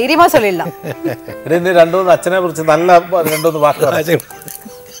 இப்போ தைரியமா சொல்லிடலாம். രണ്ടു മൂന്ന് അച്ഛനെ കുറിച്ച് നല്ല രണ്ടു വാക്ക്.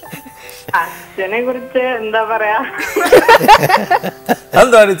 അച്ഛനെ കുറിച്ച് എന്താ പറയാ,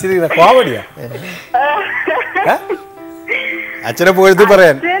 എന്താണ് ഇച്ചിരി കോമഡിയാ? അച്ഛനെ പുകഴ്ത്തി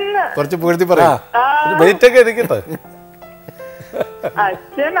പറയാൻ കുറച്ച് പുകഴ്ത്തി പറയാം. വെയിറ്റൊക്കെ ഇരിക്കട്ടെ.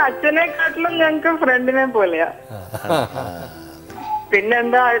 അച്ഛനെക്കാട്ടിലും ഞങ്ങക്ക് ഫ്രണ്ടിനെ പോലെയാ.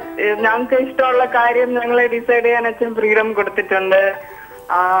 പിന്നെന്താ, ഞങ്ങക്ക് ഇഷ്ടമുള്ള കാര്യം ഞങ്ങളെ ഡിസൈഡ് ചെയ്യാൻ അച്ഛൻ ഫ്രീഡം കൊടുത്തിട്ടുണ്ട്.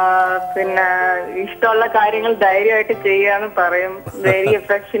 പിന്നെ ഇഷ്ടമുള്ള കാര്യങ്ങൾ ധൈര്യമായിട്ട് ചെയ്യാന്ന് പറയും. Very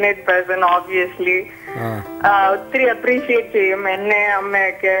affectionate person obviously. ഒത്തിരി അപ്രീഷിയേറ്റ് ചെയ്യും എന്നെ,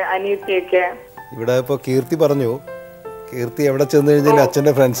 അമ്മയൊക്കെ, അനിയത്തിയൊക്കെ. ഇവിടെ ഇപ്പൊ കീർത്തി പറഞ്ഞു, കീർത്തി എവിടെ ചെന്ന് കഴിഞ്ഞാൽ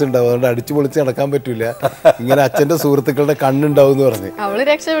അച്ഛന്റെ ഫ്രണ്ട്സ് ഉണ്ടാവും, അതുകൊണ്ട് അടിച്ചു പൊളിച്ച് നടക്കാൻ പറ്റൂല, ഇങ്ങനെ അച്ഛന്റെ സുഹൃത്തുക്കളുടെ കണ്ണുണ്ടാവും എന്ന് പറഞ്ഞു. അവള്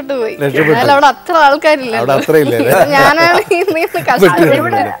രക്ഷപ്പെട്ടു പോയി. അവിടെ അത്ര ആൾക്കാരില്ല, അവിടെ അത്ര ഇല്ല. ഞാനാണ്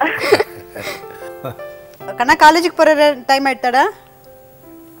കണ്ണാ കോളേജിൽ പോற ടൈം ആയിട്ടാടാ?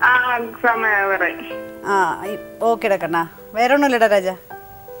 സമയം. ഓക്കേടാ കണ്ണാ, വേറെ ഒന്നുമില്ലടാ രാജ.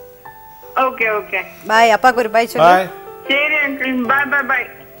 Okay okay, by. അപ്പാക്ക് ഒരു ബൈ ചൊല്ലു. ശരി uncle, bye bye bye.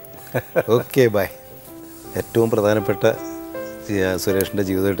 Okay bye. ഏറ്റവും പ്രധാനപ്പെട്ട സുരേഷിൻ്റെ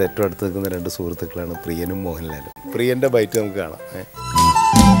ജീവിതമായിട്ട് ഏറ്റവും അടുത്ത് നിൽക്കുന്ന രണ്ട് സുഹൃത്തുക്കളാണ് പ്രിയനും മോഹൻലാലും. പ്രിയൻ്റെ ബൈറ്റ് നമുക്ക് കാണാം.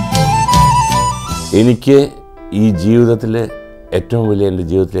 എനിക്ക് ഈ ജീവിതത്തിൽ എൻ്റെ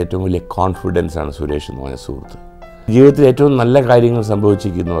ജീവിതത്തിലെ ഏറ്റവും വലിയ കോൺഫിഡൻസാണ് സുരേഷ് എന്ന് പറഞ്ഞ സുഹൃത്ത്. ജീവിതത്തിൽ ഏറ്റവും നല്ല കാര്യങ്ങൾ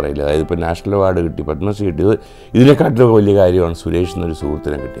സംഭവിച്ചിരിക്കുന്നു പറയില്ല. അതായത് ഇപ്പോൾ നാഷണൽ അവാർഡ് കിട്ടി, പത്മശ്രീ കിട്ടിയത്, ഇതിനെക്കാട്ടിലും വലിയ കാര്യമാണ് സുരേഷ് എന്നൊരു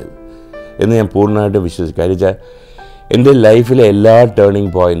സുഹൃത്തിനെ കിട്ടിയത് എന്ന് ഞാൻ പൂർണ്ണമായിട്ടും വിശ്വസിക്കും. കാര്യം വെച്ചാൽ എൻ്റെ ലൈഫിലെ എല്ലാ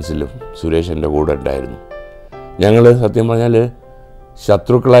ടേണിംഗ് പോയിൻറ്റ്സിലും സുരേഷ് എൻ്റെ കൂടെ ഉണ്ടായിരുന്നു. ഞങ്ങൾ സത്യം പറഞ്ഞാൽ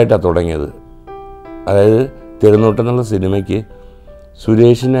ശത്രുക്കളായിട്ടാണ് തുടങ്ങിയത്. അതായത് തിരനോട്ടം എന്നുള്ള സിനിമയ്ക്ക്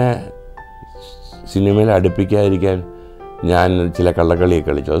സുരേഷിനെ സിനിമയിൽ അടുപ്പിക്കാതിരിക്കാൻ ഞാൻ ചില കള്ളക്കളിയൊക്കെ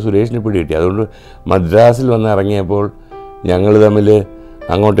കളിച്ചു. അത് സുരേഷിന് പിടി കിട്ടി. അതുകൊണ്ട് മദ്രാസിൽ വന്ന് ഇറങ്ങിയപ്പോൾ ഞങ്ങൾ തമ്മിൽ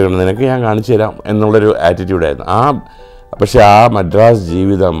അങ്ങോട്ട് കിടന്ന് നിനക്ക് ഞാൻ കാണിച്ചു തരാം എന്നുള്ളൊരു ആറ്റിറ്റ്യൂഡായിരുന്നു. പക്ഷേ ആ മദ്രാസ്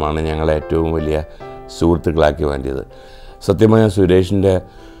ജീവിതമാണ് ഞങ്ങളെ ഏറ്റവും വലിയ സുഹൃത്തുക്കളാക്കി മാറ്റിയത്. സത്യം പറഞ്ഞാൽ സുരേഷിൻ്റെ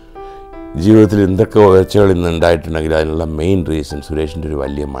ജീവിതത്തിൽ എന്തൊക്കെ ഉയർച്ചകൾ ഇന്ന് ഉണ്ടായിട്ടുണ്ടെങ്കിൽ അതിനുള്ള മെയിൻ റീസൺ സുരേഷിൻ്റെ ഒരു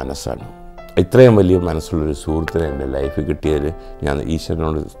വലിയ മനസ്സാണ്. ഇത്രയും വലിയ മനസ്സുള്ളൊരു സുഹൃത്തിനെ എൻ്റെ ലൈഫിൽ കിട്ടിയതിൽ ഞാൻ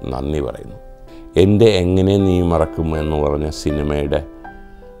ഈശ്വരനോട് നന്ദി പറയുന്നു. എൻ്റെ എങ്ങനെ നീ മറക്കും എന്ന് പറഞ്ഞ സിനിമയുടെ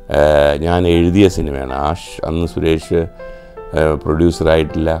ഞാൻ എഴുതിയ സിനിമയാണ്. അന്ന് സുരേഷ്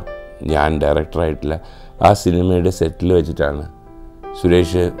പ്രൊഡ്യൂസറായിട്ടില്ല, ഞാൻ ഡയറക്ടറായിട്ടില്ല. ആ സിനിമയുടെ സെറ്റിൽ വെച്ചിട്ടാണ്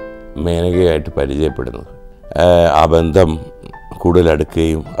സുരേഷ് മേനകയായിട്ട് പരിചയപ്പെടുന്നത്. ആ ബന്ധം കൂടുതൽ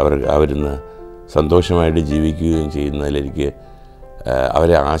അടുക്കുകയും അവരിന്ന് സന്തോഷമായിട്ട് ജീവിക്കുകയും ചെയ്യുന്നതിലെനിക്ക്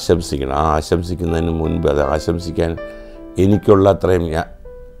അവരെ ആശംസിക്കണം. ആ ആശംസിക്കുന്നതിന് മുൻപ് അത് ആശംസിക്കാൻ എനിക്കുള്ള അത്രയും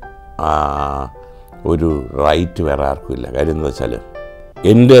ഒരു റൈറ്റ് വേറെ ആർക്കും ഇല്ല. കാര്യം എന്താ വെച്ചാൽ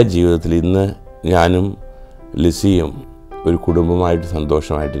എൻ്റെ ജീവിതത്തിൽ ഇന്ന് ഞാനും ലിസിയും ഒരു കുടുംബമായിട്ട്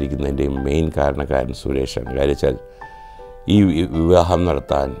സന്തോഷമായിട്ടിരിക്കുന്നതിൻ്റെയും മെയിൻ കാരണക്കാരൻ സുരേഷാണ്. കാര്യം വെച്ചാൽ ഈ വിവാഹം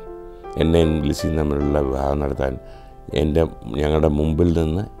നടത്താൻ, എന്നെയും ലിസിയും തമ്മിലുള്ള വിവാഹം നടത്താൻ ഞങ്ങളുടെ മുമ്പിൽ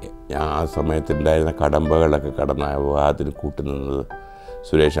നിന്ന് ആ സമയത്തുണ്ടായിരുന്ന കടമ്പകളൊക്കെ കടന്ന വിവാഹത്തിന് കൂട്ടുനിന്നത്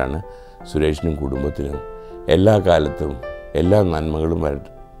സുരേഷാണ്. സുരേഷിനും കുടുംബത്തിനും എല്ലാ കാലത്തും എല്ലാ നന്മകളും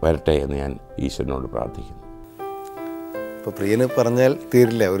വരട്ടെ എന്ന് ഞാൻ ഈശ്വരനോട് പ്രാർത്ഥിക്കുന്നു. ഇപ്പോൾ പ്രിയന് പറഞ്ഞാൽ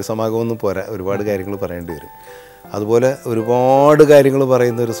തീരില്ല, ഒരു സമാഗമൊന്നും പോരാ, ഒരുപാട് കാര്യങ്ങൾ പറയേണ്ടി വരും. അതുപോലെ ഒരുപാട് കാര്യങ്ങൾ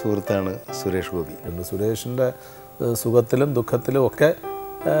പറയുന്ന ഒരു സുഹൃത്താണ് സുരേഷ് ഗോപി. സുരേഷിൻ്റെ സുഖത്തിലും ദുഃഖത്തിലും ഒക്കെ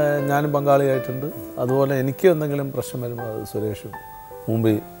ഞാനും പങ്കാളിയായിട്ടുണ്ട്. അതുപോലെ എനിക്ക് എന്തെങ്കിലും പ്രശ്നം വരുമ്പോൾ അത് സുരേഷും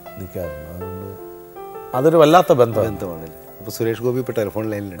മുമ്പിൽ നിൽക്കാറുണ്ട്. അതുകൊണ്ട് അതൊരു വല്ലാത്ത ബന്ധമാണല്ലേ. അപ്പോൾ സുരേഷ് ഗോപി ഇപ്പോൾ ടെലിഫോൺ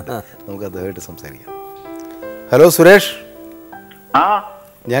ലൈനിലുണ്ട്, നമുക്ക് അദ്ദേഹമായിട്ട് സംസാരിക്കാം. ഹലോ സുരേഷ്,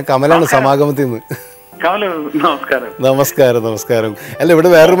 ഞാൻ കമലാണ് സമാഗമത്തിൽ നിന്ന്. കമല് നമസ്കാരം. നമസ്കാരം നമസ്കാരം. അല്ല, ഇവിടെ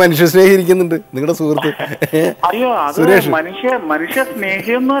വേറൊരു മനുഷ്യ സ്നേഹി ഇരിക്കുന്നുണ്ട്, നിങ്ങളുടെ സുഹൃത്ത്. അയ്യോ, അത് മനുഷ്യ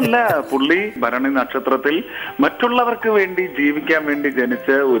സ്നേഹിയൊന്നും അല്ല. പുള്ളി ഭരണി നക്ഷത്രത്തിൽ മറ്റുള്ളവർക്ക് വേണ്ടി ജീവിക്കാൻ വേണ്ടി ജനിച്ച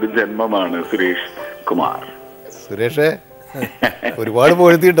ഒരു ജന്മമാണ് സുരേഷ് കുമാർ. സുരേഷേ, ഒരുപാട്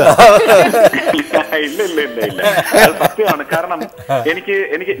പൊഴുത്തിട്ടാ. ഇല്ല, അത് സത്യമാണ്. കാരണം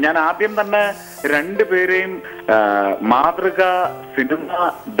ഞാൻ ആദ്യം തന്നെ രണ്ടുപേരെയും മാതൃക സിനിമ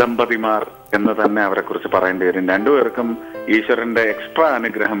ദമ്പതിമാർ എന്ന് തന്നെ അവരെ കുറിച്ച് പറയേണ്ടി വരും. രണ്ടുപേർക്കും ഈശ്വരന്റെ എക്സ്ട്രാ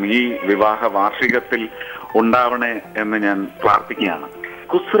അനുഗ്രഹം ഈ വിവാഹ വാർഷികത്തിൽ ഉണ്ടാവണേ എന്ന് ഞാൻ പ്രാർത്ഥിക്കുകയാണ്.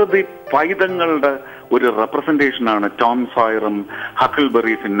 കുസൃതി പൈതങ്ങളുടെ ഒരു റെപ്രസെന്റേഷനാണ് ടോം സോയറും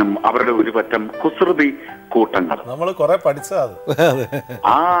ഹക്കിൾബെറി ഫിന്നും അവരുടെ ഒരു പറ്റം കുസൃതി കൂട്ടങ്ങൾ. നമ്മൾ കുറെ പഠിച്ചത്.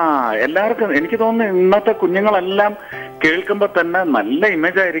 എല്ലാവർക്കും എനിക്ക് തോന്നുന്നു ഇന്നത്തെ കുഞ്ഞുങ്ങളെല്ലാം കേൾക്കുമ്പോ തന്നെ നല്ല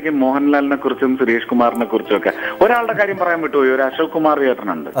ഇമേജ് ആയിരിക്കും മോഹൻലാലിനെ കുറിച്ചും സുരേഷ് കുമാറിനെ കുറിച്ചും ഒക്കെ. ഒരാളുടെ കാര്യം പറയാൻ വിട്ടുപോയി, ഒരു അശോക് കുമാർ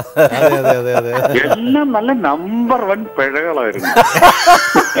ചേട്ടനുണ്ട്. എല്ലാം നല്ല നമ്പർ 1 പിഴകളായിരുന്നു.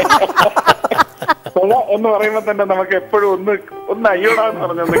 പിഴ എന്ന് പറയുമ്പോ തന്നെ നമുക്ക് എപ്പോഴും ഒന്ന് അയ്യോടാന്ന്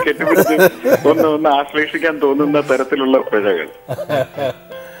പറഞ്ഞൊന്ന് കെട്ടിപ്പിടിച്ച് ഒന്ന് ആശ്ലേഷിക്കാൻ തോന്നുന്ന തരത്തിലുള്ള പിഴകൾ.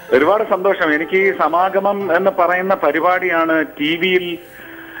 ഒരുപാട് സന്തോഷം. എനിക്ക് ഈ സമാഗമം എന്ന് പറയുന്ന പരിപാടിയാണ് ടിവിയിൽ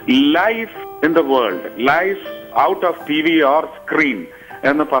life in the world, life out of T V or screen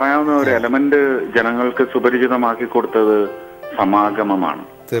എന്ന് പറയാവുന്ന ഒരു എലമെന്റ് ജനങ്ങൾക്ക് സുപരിചിതമാക്കി കൊടുത്തത് സമാഗമമാണ്.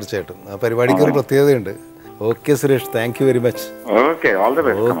 തീർച്ചയായിട്ടും ആ പരിപാടിക്ക് ഒരു പ്രത്യേകതയുണ്ട്. Okay Suresh, thank you very much. Okay, all the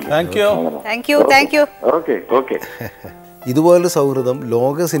best. Thank you. Okay. ഇതുപോലൊരു സൗഹൃദം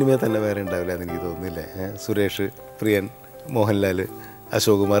ലോക സിനിമയിൽ തന്നെ വേറെ ഉണ്ടാവില്ല എന്ന് എനിക്ക് തോന്നുന്നില്ലേ? സുരേഷ്, പ്രിയൻ, മോഹൻലാൽ,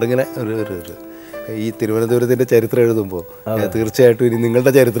 അശോക് കുമാർ, ഇങ്ങനെ ഒരു ഈ തിരുവനന്തപുരത്തിൻ്റെ ചരിത്രം എഴുതുമ്പോൾ തീർച്ചയായിട്ടും ഇനി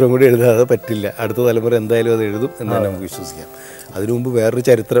നിങ്ങളുടെ ചരിത്രം കൂടി എഴുതാതെ പറ്റില്ല. അടുത്ത തലമുറ എന്തായാലും അത് എഴുതും എന്ന് തന്നെ നമുക്ക് വിശ്വസിക്കാം. അതിനു മുമ്പ് വേറൊരു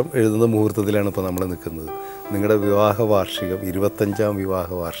ചരിത്രം എഴുതുന്ന മുഹൂർത്തത്തിലാണ് ഇപ്പോൾ നമ്മൾ നിൽക്കുന്നത്. നിങ്ങളുടെ വിവാഹ വാർഷികം, 25ാം വിവാഹ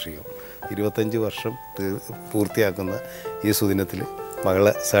വാർഷികം, 25 വർഷം പൂർത്തിയാക്കുന്ന ഈ സുദിനത്തിൽ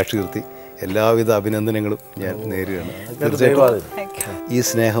മകളെ സാക്ഷി നിർത്തി എല്ലാവിധ അഭിനന്ദനങ്ങളും ഞാൻ നേരുകയാണ്. തീർച്ചയായിട്ടും ഈ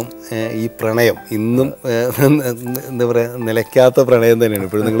സ്നേഹം, ഈ പ്രണയം ഇന്നും എന്താ പറയുക, നിലയ്ക്കാത്ത പ്രണയം തന്നെയാണ്.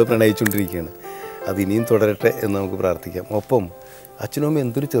 ഇപ്പോഴും നിങ്ങൾ പ്രണയിച്ചുകൊണ്ടിരിക്കുകയാണ്. അതിനിയും തുടരട്ടെ എന്ന് നമുക്ക് പ്രാർത്ഥിക്കാം. ഒപ്പം അച്ഛനും അമ്മ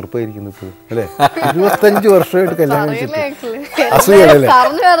എന്തൊരു ചെറുപ്പമായിരിക്കുന്നു ഇപ്പോഴും, അല്ലേ? 25 വർഷമായിട്ട് കല്യാണം കഴിച്ചിട്ട് അസൂയാണല്ലേ,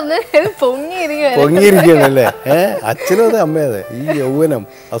 പൊങ്ങിയിരിക്കുകയാണല്ലേ? അച്ഛനും അതെ അമ്മ അതെ. ഈ യൗവനം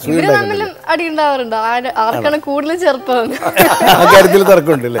അസൂയ ആ കാര്യത്തിൽ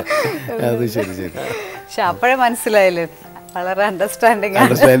തർക്കമുണ്ട് അല്ലേ? അത് ശരി. പക്ഷെ അപ്പോഴേ മനസ്സിലായില്ലേ, വളരെ അണ്ടർസ്റ്റാൻഡിങ്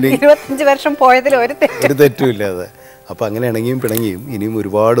 25 വർഷം പോയതിൽ ഒരു തെറ്റുമില്ല. അതെ. അപ്പോൾ അങ്ങനെ ഇണങ്ങിയും പിണങ്ങിയും ഇനിയും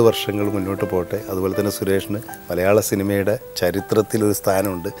ഒരുപാട് വർഷങ്ങൾ മുന്നോട്ട് പോട്ടെ. അതുപോലെ തന്നെ സുരേഷിന് മലയാള സിനിമയുടെ ചരിത്രത്തിലൊരു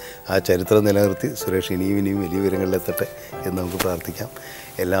സ്ഥാനമുണ്ട്. ആ ചരിത്രം നിലനിർത്തി സുരേഷ് ഇനിയും വലിയ ഉയരങ്ങളിലെത്തട്ടെ എന്ന് നമുക്ക് പ്രാർത്ഥിക്കാം.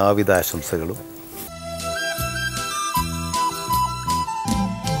 എല്ലാവിധ ആശംസകളും